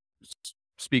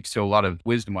 speaks to a lot of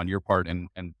wisdom on your part. And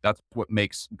that's what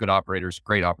makes good operators,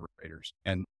 great operators.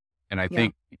 And I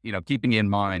think, keeping in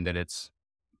mind that it's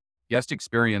guest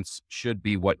experience should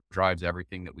be what drives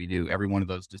everything that we do, every one of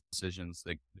those decisions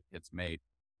that gets made.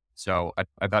 So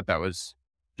I thought that was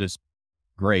just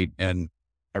great. And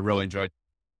I really enjoyed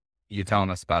you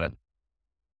telling us about it.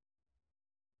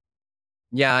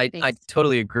 Yeah, I Thanks.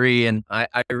 totally agree. And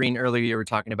Irene, earlier you were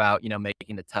talking about,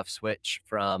 making the tough switch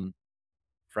from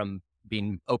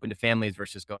being open to families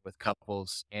versus going with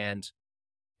couples. And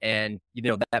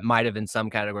that might have in some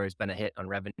categories been a hit on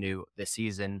revenue this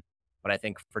season. But I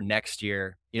think for next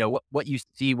year, what you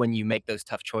see when you make those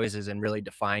tough choices and really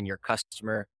define your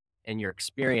customer and your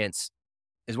experience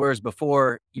is whereas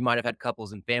before you might have had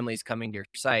couples and families coming to your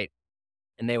site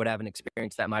and they would have an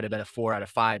experience that might have been a 4 out of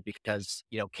 5 because,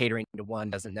 catering to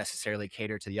one doesn't necessarily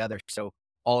cater to the other. So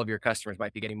all of your customers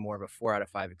might be getting more of a 4 out of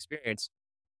 5 experience.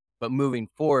 But moving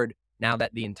forward, now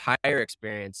that the entire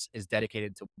experience is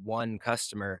dedicated to one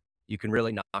customer, you can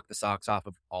really knock the socks off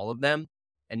of all of them.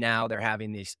 And now they're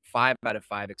having these 5 out of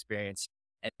 5 experience.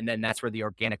 And then that's where the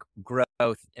organic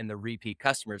growth and the repeat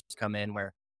customers come in,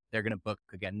 where they're going to book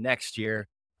again next year.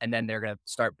 And then they're going to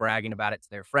start bragging about it to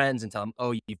their friends and tell them,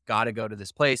 oh, you've got to go to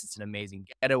this place. It's an amazing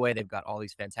getaway. They've got all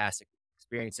these fantastic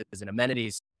experiences and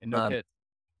amenities. And no kids.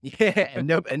 Yeah,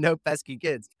 and no pesky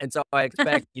kids. And so I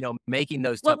expect, making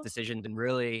those tough Well, decisions and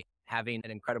really having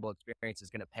an incredible experience is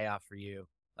going to pay off for you.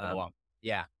 Along.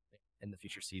 Yeah, in the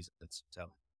future seasons. So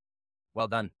well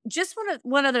done. just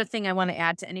one other thing I want to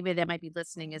add to anybody that might be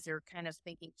listening as they're kind of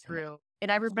thinking through.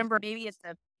 And I remember maybe it's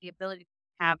the ability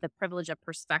to have the privilege of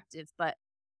perspective, but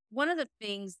one of the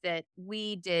things that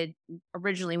we did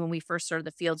originally when we first started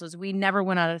the fields was we never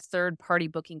went on a third party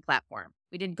booking platform.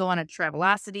 We didn't go on a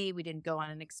Travelocity, we didn't go on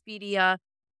an Expedia.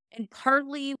 And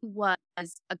partly was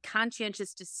a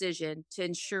conscientious decision to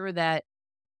ensure that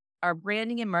our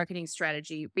branding and marketing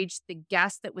strategy reached the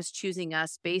guest that was choosing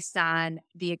us based on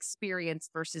the experience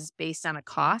versus based on a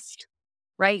cost,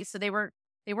 right? So they weren't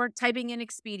typing in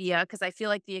Expedia because I feel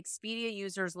like the Expedia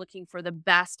user is looking for the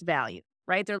best value,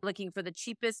 right? They're looking for the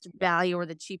cheapest value or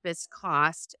the cheapest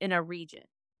cost in a region.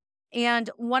 And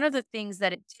one of the things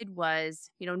that it did was,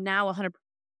 now 100,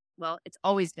 well, it's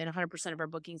always been 100% of our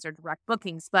bookings are direct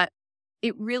bookings, but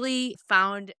it really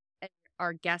found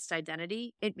our guest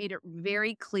identity. It made it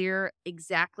very clear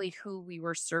exactly who we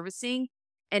were servicing.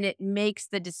 And it makes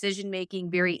the decision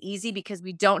making very easy because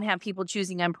we don't have people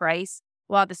choosing on price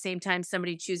while at the same time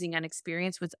somebody choosing on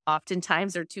experience, which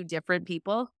oftentimes are two different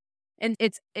people. And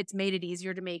it's made it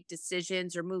easier to make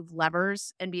decisions or move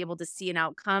levers and be able to see an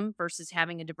outcome versus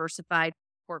having a diversified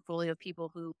portfolio of people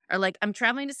who are like, I'm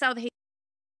traveling to South Haven.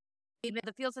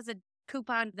 The field has a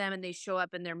coupon to them and they show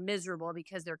up and they're miserable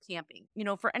because they're camping.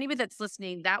 For anybody that's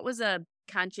listening, that was a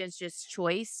conscientious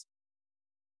choice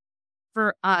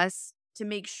for us to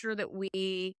make sure that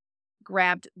we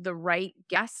grabbed the right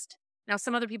guest. Now,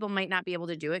 some other people might not be able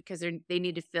to do it because they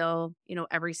need to fill,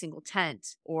 every single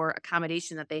tent or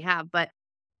accommodation that they have. But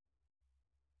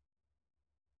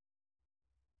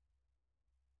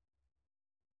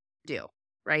do,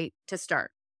 right? To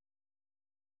start.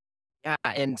 Yeah,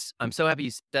 and I'm so happy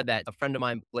you said that. A friend of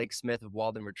mine, Blake Smith of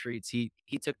Walden Retreats, he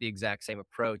took the exact same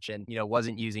approach and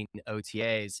wasn't using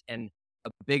OTAs. And a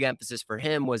big emphasis for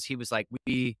him was he was like,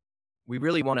 we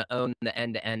really want to own the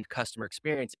end-to-end customer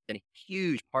experience, and a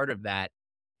huge part of that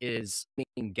is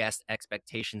meeting guest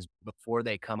expectations before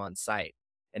they come on site.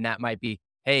 And that might be,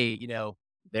 hey,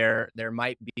 there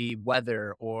might be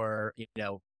weather or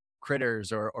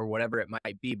critters or whatever it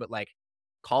might be, but like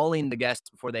calling the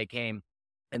guests before they came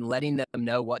and letting them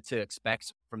know what to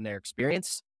expect from their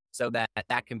experience so that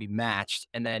that can be matched.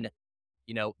 And then,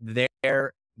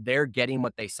 they're getting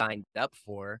what they signed up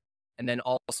for. And then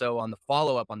also on the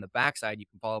follow up on the backside, you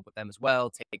can follow up with them as well,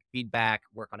 take feedback,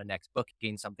 work on a next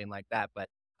booking, something like that. But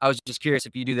I was just curious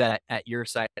if you do that at your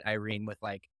site, Irene, with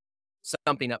like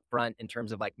something up front in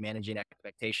terms of like managing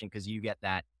expectation, because you get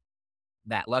that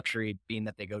luxury being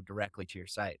that they go directly to your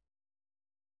site.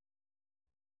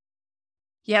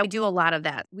 Yeah, we do a lot of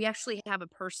that. We actually have a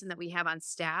person that we have on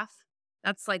staff.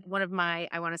 That's like one of my,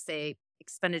 I want to say,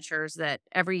 expenditures that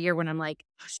every year when I'm like,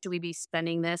 should we be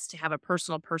spending this to have a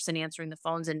personal person answering the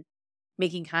phones and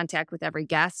making contact with every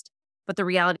guest? But the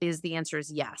reality is the answer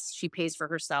is yes. She pays for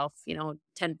herself,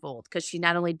 tenfold because she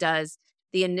not only does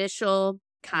the initial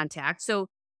contact. So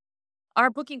our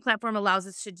booking platform allows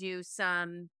us to do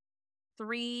some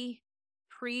 3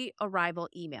 pre-arrival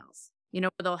emails.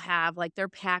 They'll have like their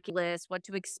pack list, what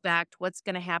to expect, what's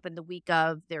going to happen the week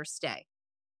of their stay.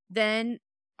 Then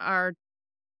our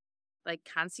like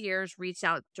concierge reach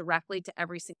out directly to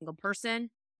every single person,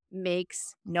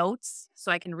 makes notes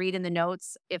so I can read in the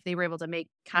notes if they were able to make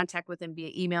contact with them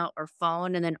via email or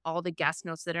phone. And then all the guest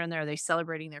notes that are in there, are they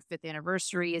celebrating their 5th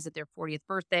anniversary? Is it their 40th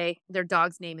birthday? Their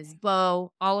dog's name is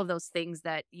Bo, all of those things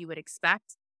that you would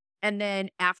expect. And then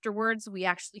afterwards, we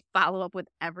actually follow up with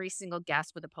every single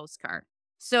guest with a postcard.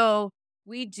 So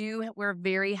We're a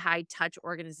very high touch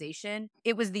organization.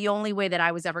 It was the only way that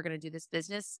I was ever going to do this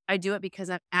business. I do it because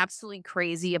I'm absolutely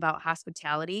crazy about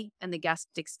hospitality and the guest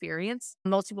experience.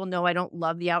 Most people know I don't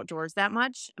love the outdoors that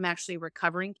much. I'm actually a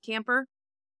recovering camper.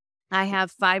 I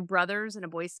have 5 brothers and a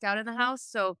Boy Scout in the house.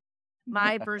 So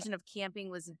my version of camping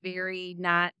was very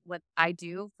not what I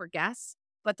do for guests.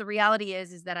 But the reality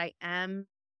is that I am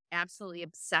absolutely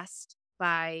obsessed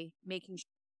by making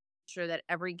sure that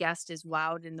every guest is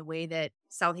wowed in the way that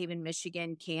South Haven,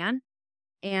 Michigan can.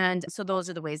 And so those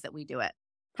are the ways that we do it.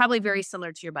 Probably very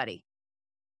similar to your buddy.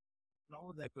 And all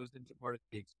of that goes into part of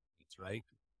the experience, right?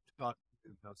 Talk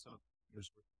about some there's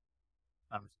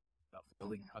about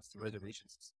building custom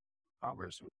reservations,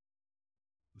 commerce,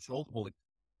 which ultimately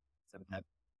haven't had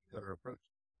a better approach.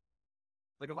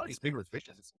 Like a lot of these big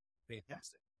reservations, it's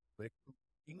fantastic. But if you're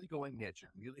really going niche,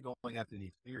 really going after the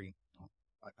experience,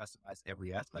 customize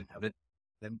every aspect of it,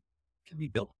 then it can be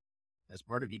built as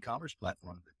part of e-commerce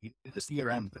platform. The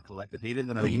CRM, the collective data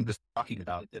that I'm just talking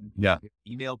about, Yeah.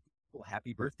 email people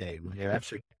happy birthday when they're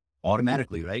actually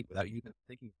automatically, right? Without you even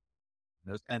thinking.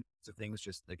 Those kinds of things,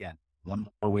 just again, one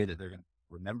more way that they're going to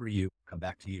remember you, come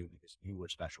back to you because you were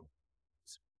special.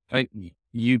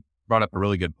 You brought up a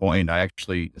really good point. I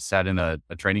actually sat in a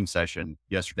training session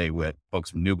yesterday with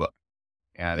folks from NewBook,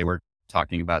 and they were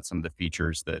talking about some of the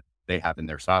features that they have in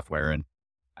their software. And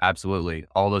absolutely,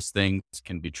 all those things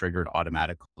can be triggered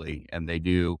automatically. And they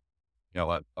do,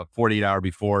 a 48-hour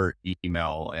before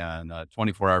email and a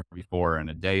 24-hour before and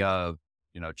a day of,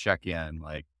 check-in,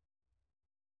 like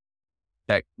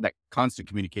that constant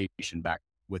communication back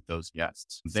with those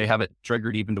guests. They have it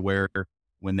triggered even to where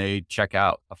when they check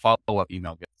out, a follow-up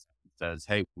email gets says,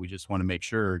 hey, we just want to make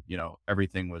sure,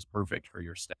 everything was perfect for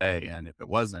your stay. And if it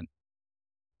wasn't,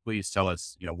 please tell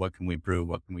us, what can we improve?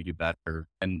 What can we do better?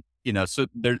 And, so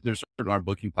there's certain our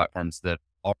booking platforms that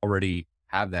already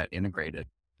have that integrated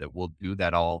that will do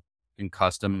that all in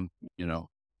custom,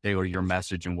 tailor your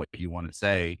message and what you want to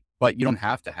say, but you don't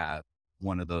have to have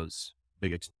one of those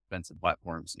big expensive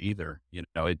platforms either.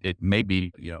 It may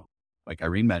be, like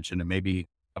Irene mentioned, it may be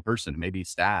a person, maybe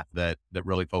staff that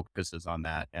really focuses on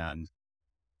that and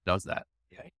does that.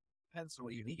 Yeah, it depends on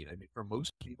what you need. I mean, for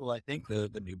most people, I think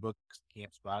the new books,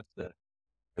 camp spots, that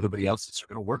everybody else is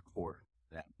going to work for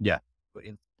that. Yeah. But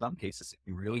in some cases, if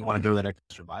you really want to go that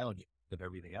extra mile and of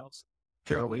everything else,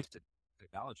 there are ways to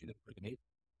technology that pretty amazing.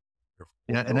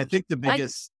 Yeah, and I think the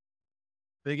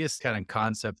biggest kind of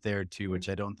concept there too, which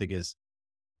I don't think is,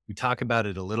 we talk about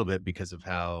it a little bit because of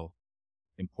how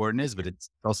important it is, but it's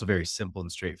also very simple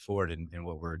and straightforward. And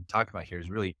what we're talking about here is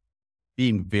really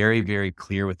being very, very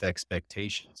clear with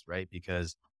expectations, right?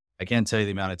 Because I can't tell you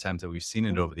the amount of times that we've seen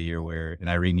it over the year where, and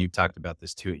Irene, you talked about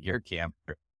this too at your camp,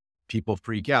 where people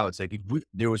freak out. It's like,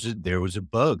 there was a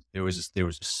bug, there was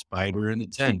a spider in the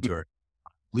tent, or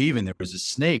leaving, there was a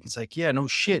snake. It's like, yeah, no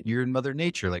shit. You're in Mother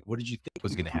Nature. Like, what did you think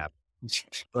was going to happen?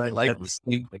 But like this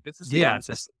is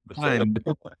it's time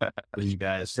for you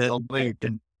guys.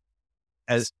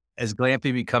 As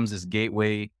glamping becomes this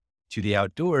gateway to the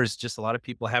outdoors, just a lot of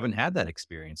people haven't had that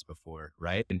experience before,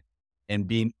 right? And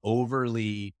being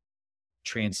overly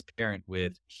transparent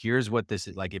with, here's what this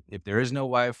is like. If there is no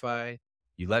Wi-Fi,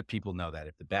 you let people know that.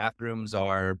 If the bathrooms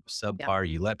are subpar,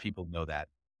 you let people know that.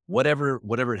 Whatever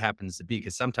it happens to be,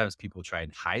 because sometimes people try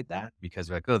and hide that because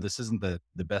they're like, oh, this isn't the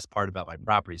best part about my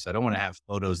property. So I don't want to have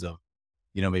photos of,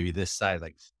 maybe this side.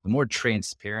 Like, the more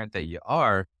transparent that you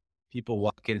are, people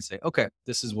walk in and say, okay,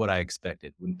 this is what I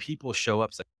expected. When people show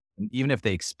up, even if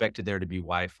they expected there to be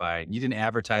Wi-Fi, you didn't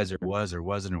advertise there was or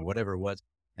wasn't or whatever it was,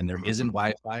 and there isn't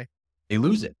Wi-Fi, they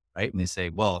lose it, right? And they say,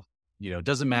 well, it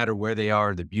doesn't matter where they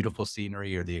are, the beautiful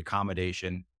scenery or the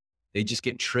accommodation. They just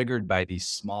get triggered by these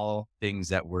small things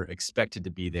that were expected to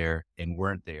be there and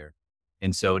weren't there.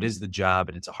 And so it is the job,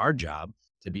 and it's a hard job,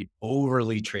 to be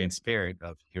overly transparent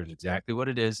of, here's exactly what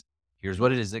it is. Here's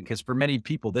what it isn't. Because for many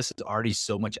people, this is already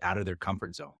so much out of their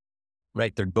comfort zone,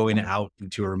 right? They're going out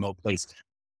into a remote place.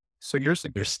 So you're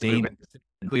staying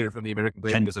clear from the American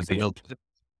Glamping Association.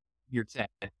 Your tent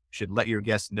should let your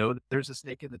guests know that there's a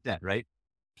snake in the tent, right?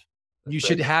 You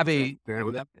should have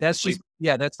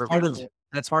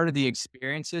that's part of the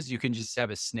experiences. You can just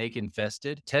have a snake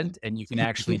infested tent and you can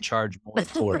actually charge more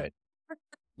for it.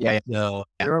 Yeah. So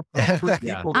there are probably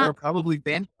people that are probably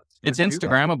banned. It's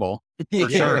Instagrammable. For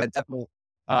sure.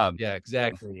 Yeah,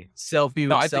 exactly. Selfie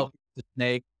with the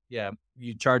snake. Yeah.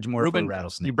 You charge more for a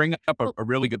rattlesnake. You bring up a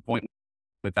really good point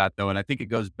with that though. And I think it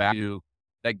goes back to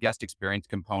that guest experience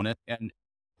component. And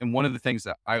one of the things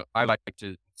that I like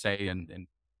to say and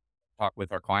talk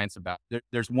with our clients about,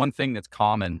 there's one thing that's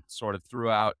common sort of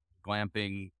throughout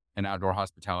glamping and outdoor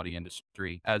hospitality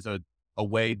industry. As a a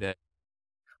way that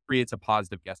creates a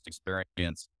positive guest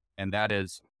experience. And that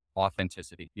is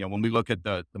authenticity. When we look at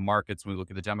the markets, when we look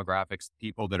at the demographics,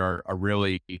 people that are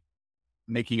really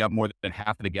making up more than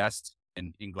half of the guests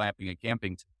in glamping and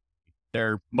camping,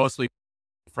 they're mostly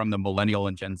from the millennial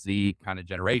and Gen Z kind of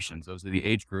generations. Those are the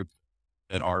age groups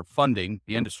that are funding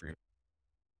the industry.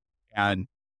 And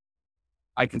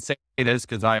I can say this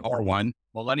because I are one.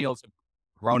 Millennials have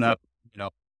grown up,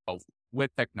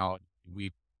 with technology.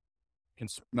 We can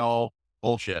smell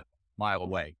bullshit a mile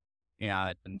away,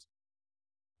 and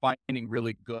finding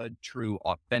really good, true,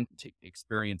 authentic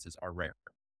experiences are rare.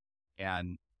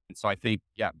 And so I think,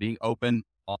 being open,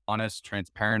 honest,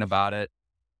 transparent about it,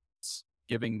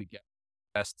 giving the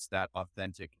guests that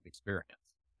authentic experience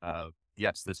of,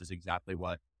 yes, this is exactly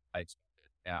what I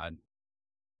expected.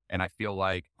 And I feel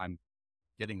like I'm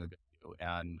getting a good view,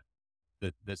 and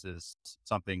that this is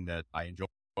something that I enjoy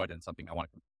and something I want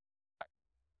to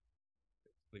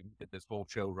get this whole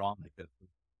show wrong because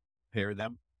pair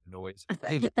them noise.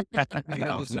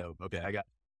 So okay,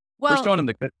 we're showing them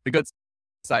the good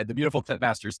side, the beautiful pit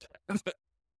masters.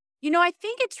 I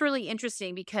think it's really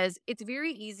interesting because it's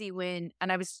very easy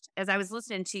as I was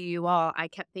listening to you all, I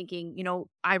kept thinking,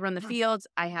 I run the fields,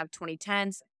 I have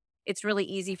 2010s. It's really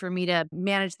easy for me to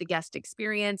manage the guest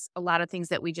experience. A lot of things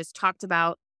that we just talked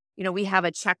about, we have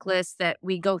a checklist that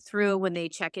we go through when they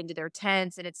check into their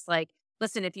tents. And it's like,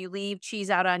 listen, if you leave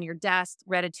cheese out on your desk,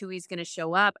 Ratatouille is going to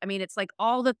show up. I mean, it's like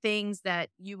all the things that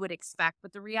you would expect.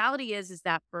 But the reality is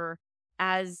that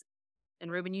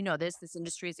and Ruben, this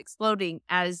industry is exploding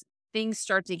as things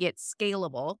start to get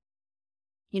scalable.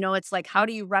 It's like, how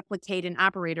do you replicate an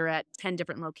operator at 10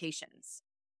 different locations?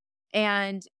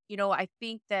 And, I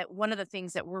think that one of the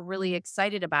things that we're really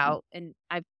excited about, and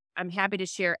I'm happy to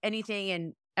share anything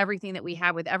and everything that we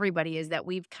have with everybody, is that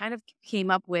we've kind of came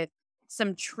up with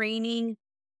some training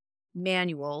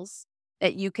manuals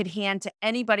that you could hand to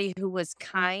anybody who was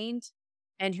kind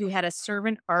and who had a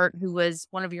servant heart, who was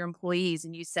one of your employees.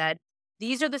 And you said,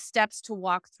 these are the steps to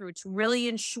walk through to really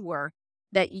ensure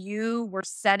that you were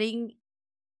setting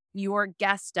your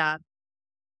guest up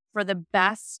for the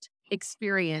best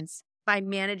experience by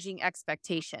managing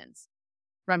expectations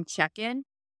from check-in,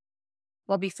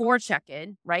 before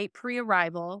check-in, right?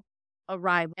 Pre-arrival,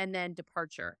 arrival, and then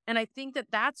departure. And I think that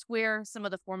that's where some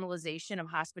of the formalization of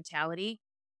hospitality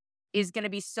is going to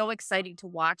be so exciting to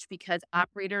watch, because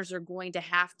operators are going to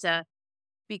have to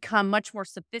become much more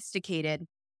sophisticated,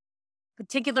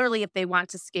 particularly if they want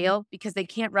to scale, because they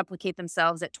can't replicate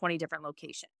themselves at 20 different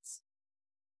locations.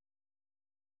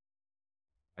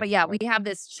 But we have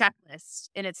this checklist,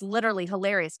 and it's literally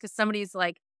hilarious because somebody's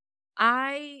like,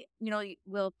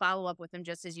 we'll follow up with them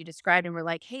just as you described, and we're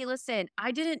like, hey, listen,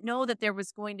 I didn't know that there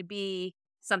was going to be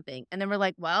something. And then we're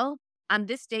like, well, on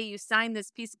this day, you signed this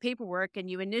piece of paperwork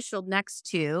and you initialed next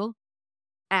to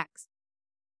X,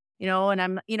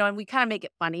 and and we kind of make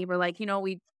it funny. We're like,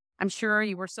 I'm sure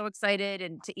you were so excited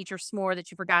and to eat your s'more that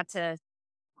you forgot to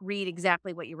read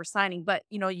exactly what you were signing. But,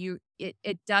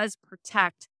 it does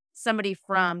protect somebody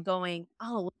from going,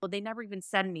 oh, well, they never even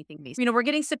said anything to me. We're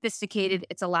getting sophisticated.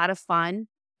 It's a lot of fun.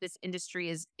 This industry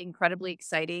is incredibly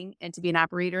exciting. And to be an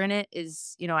operator in it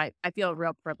is, I feel a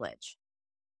real privilege.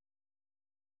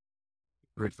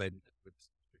 We're excited.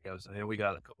 We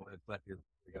got a couple minutes left here.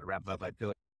 We got to wrap up. I feel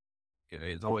like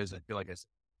it's always, I talk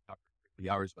for 3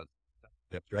 hours, but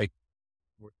that's right.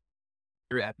 We're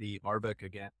here at the ARVIC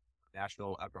again,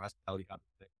 National Outdoor Hospitality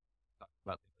Conference, talking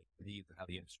about the needs and how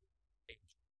the industry changed.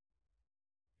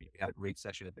 We had a great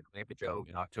session at the Glamping Show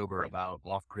in October about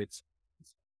loft grids.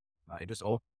 Just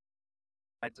all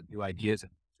kinds of new ideas.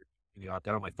 And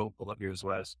down on my phone pulled up here as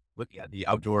well as looking at the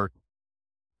outdoor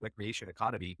recreation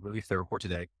economy. Released their report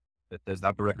today that says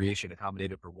outdoor recreation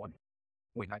accommodated for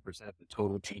 1.9% of the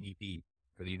total GDP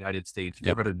for the United States,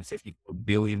 $454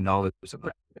 billion of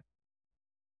revenue,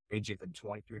 ranging from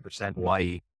 23%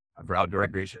 Hawaii for outdoor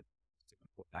recreation,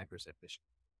 6.9% fishing.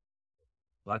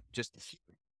 But just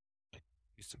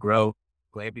used to grow.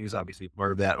 Glamping is obviously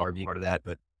part of that, RV part of that,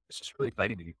 but it's just really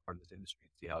exciting to be part of this industry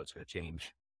and see how it's going to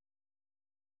change.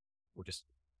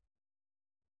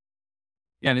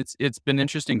 And it's been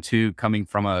interesting too, coming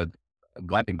from a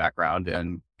glamping background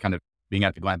and kind of being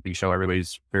at the Glamping Show.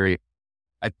 Everybody's very,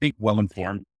 I think, well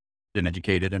informed and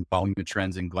educated and following the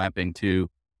trends in glamping, to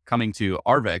coming to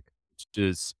ARVIC, which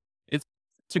is it's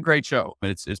a great show.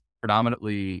 It's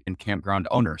predominantly in campground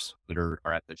owners that are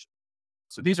at the show.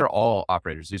 So these are all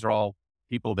operators. These are all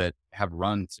people that have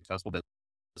run successful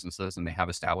businesses and they have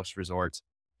established resorts,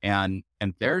 and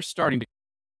they're starting to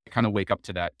kind of wake up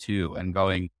to that too, and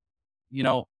going,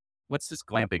 what's this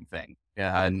glamping thing?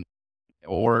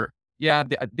 Or Yeah,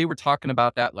 they were talking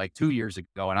about that like 2 years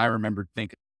ago, and I remember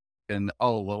thinking,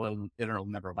 oh, well, it'll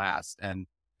never last. And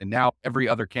now every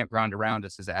other campground around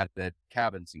us is added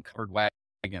cabins and covered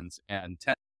wagons and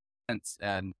tents,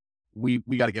 and we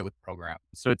got to get with the program.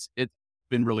 So it's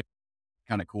been really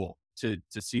kind of cool to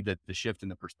see the shift in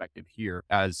the perspective here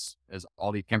as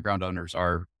all these campground owners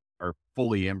are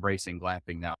fully embracing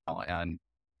glamping now, and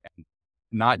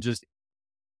not just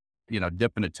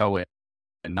dipping a toe in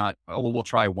and not, oh, we'll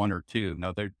try 1 or 2.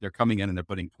 No, they're coming in and they're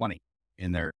putting 20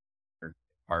 in their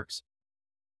parks.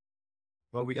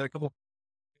 Well, we got a couple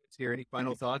minutes here. Any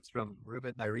final thoughts from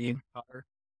Ruben, Irene, Connor?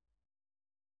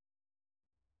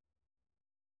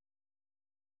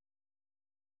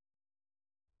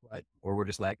 What? Or we're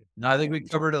just lagging? No, I think we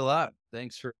covered a lot.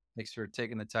 Thanks for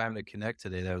taking the time to connect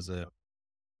today. That was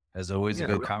as always, a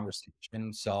good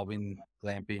conversation, solving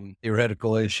glamping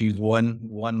theoretical issues one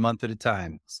month at a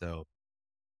time. So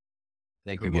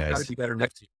thank you, We'll guys. try to be better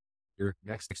next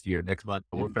month.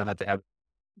 But we're trying not to have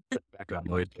background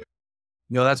noise.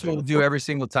 That's what we'll do every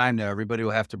single time now. Everybody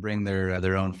will have to bring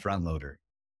their own front loader.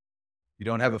 You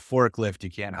don't have a forklift,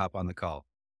 you can't hop on the call.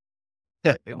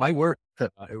 Yeah, it might work.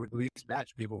 It would at least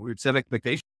match people. We would set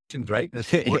expectations, right?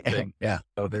 That's the important thing. Yeah.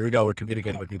 So there we go. We're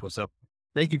communicating with people. So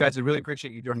thank you guys. I really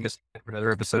appreciate you joining us for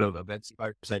another episode of NC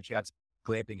Fireside Chats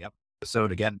glamping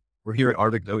episode. Again, we're here at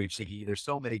Arctic OHCE. There's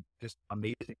so many just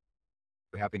amazing things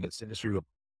happening in this industry. We're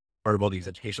part of all these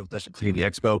educational sessions, the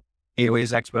Expo,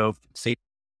 AOA's Expo, safe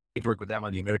work with them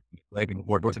on the American Glamping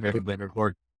Board, North American Glamping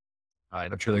Board.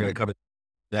 And I'm sure they're going to cover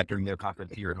that during their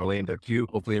conference here in Orlando too.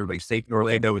 Hopefully everybody's safe in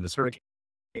Orlando with this hurricane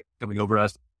coming over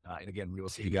us. And again, we will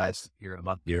see you guys here in a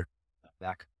month here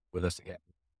back with us again.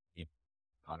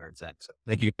 Connor and Zach. So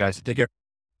thank you guys. Take care.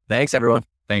 Thanks, everyone.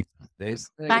 Thanks.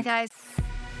 Bye, guys.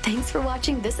 Thanks for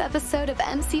watching this episode of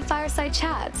MC Fireside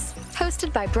Chats,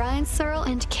 hosted by Brian Searle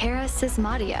and Kara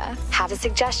Sismadia. Have a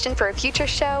suggestion for a future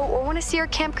show or want to see your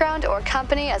campground or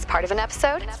company as part of an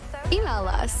episode? Email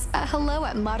us at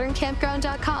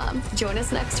hello@moderncampground.com. Join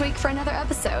us next week for another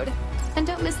episode. And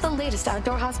don't miss the latest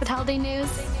outdoor hospitality news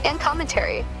and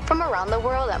commentary from around the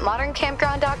world at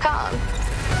moderncampground.com.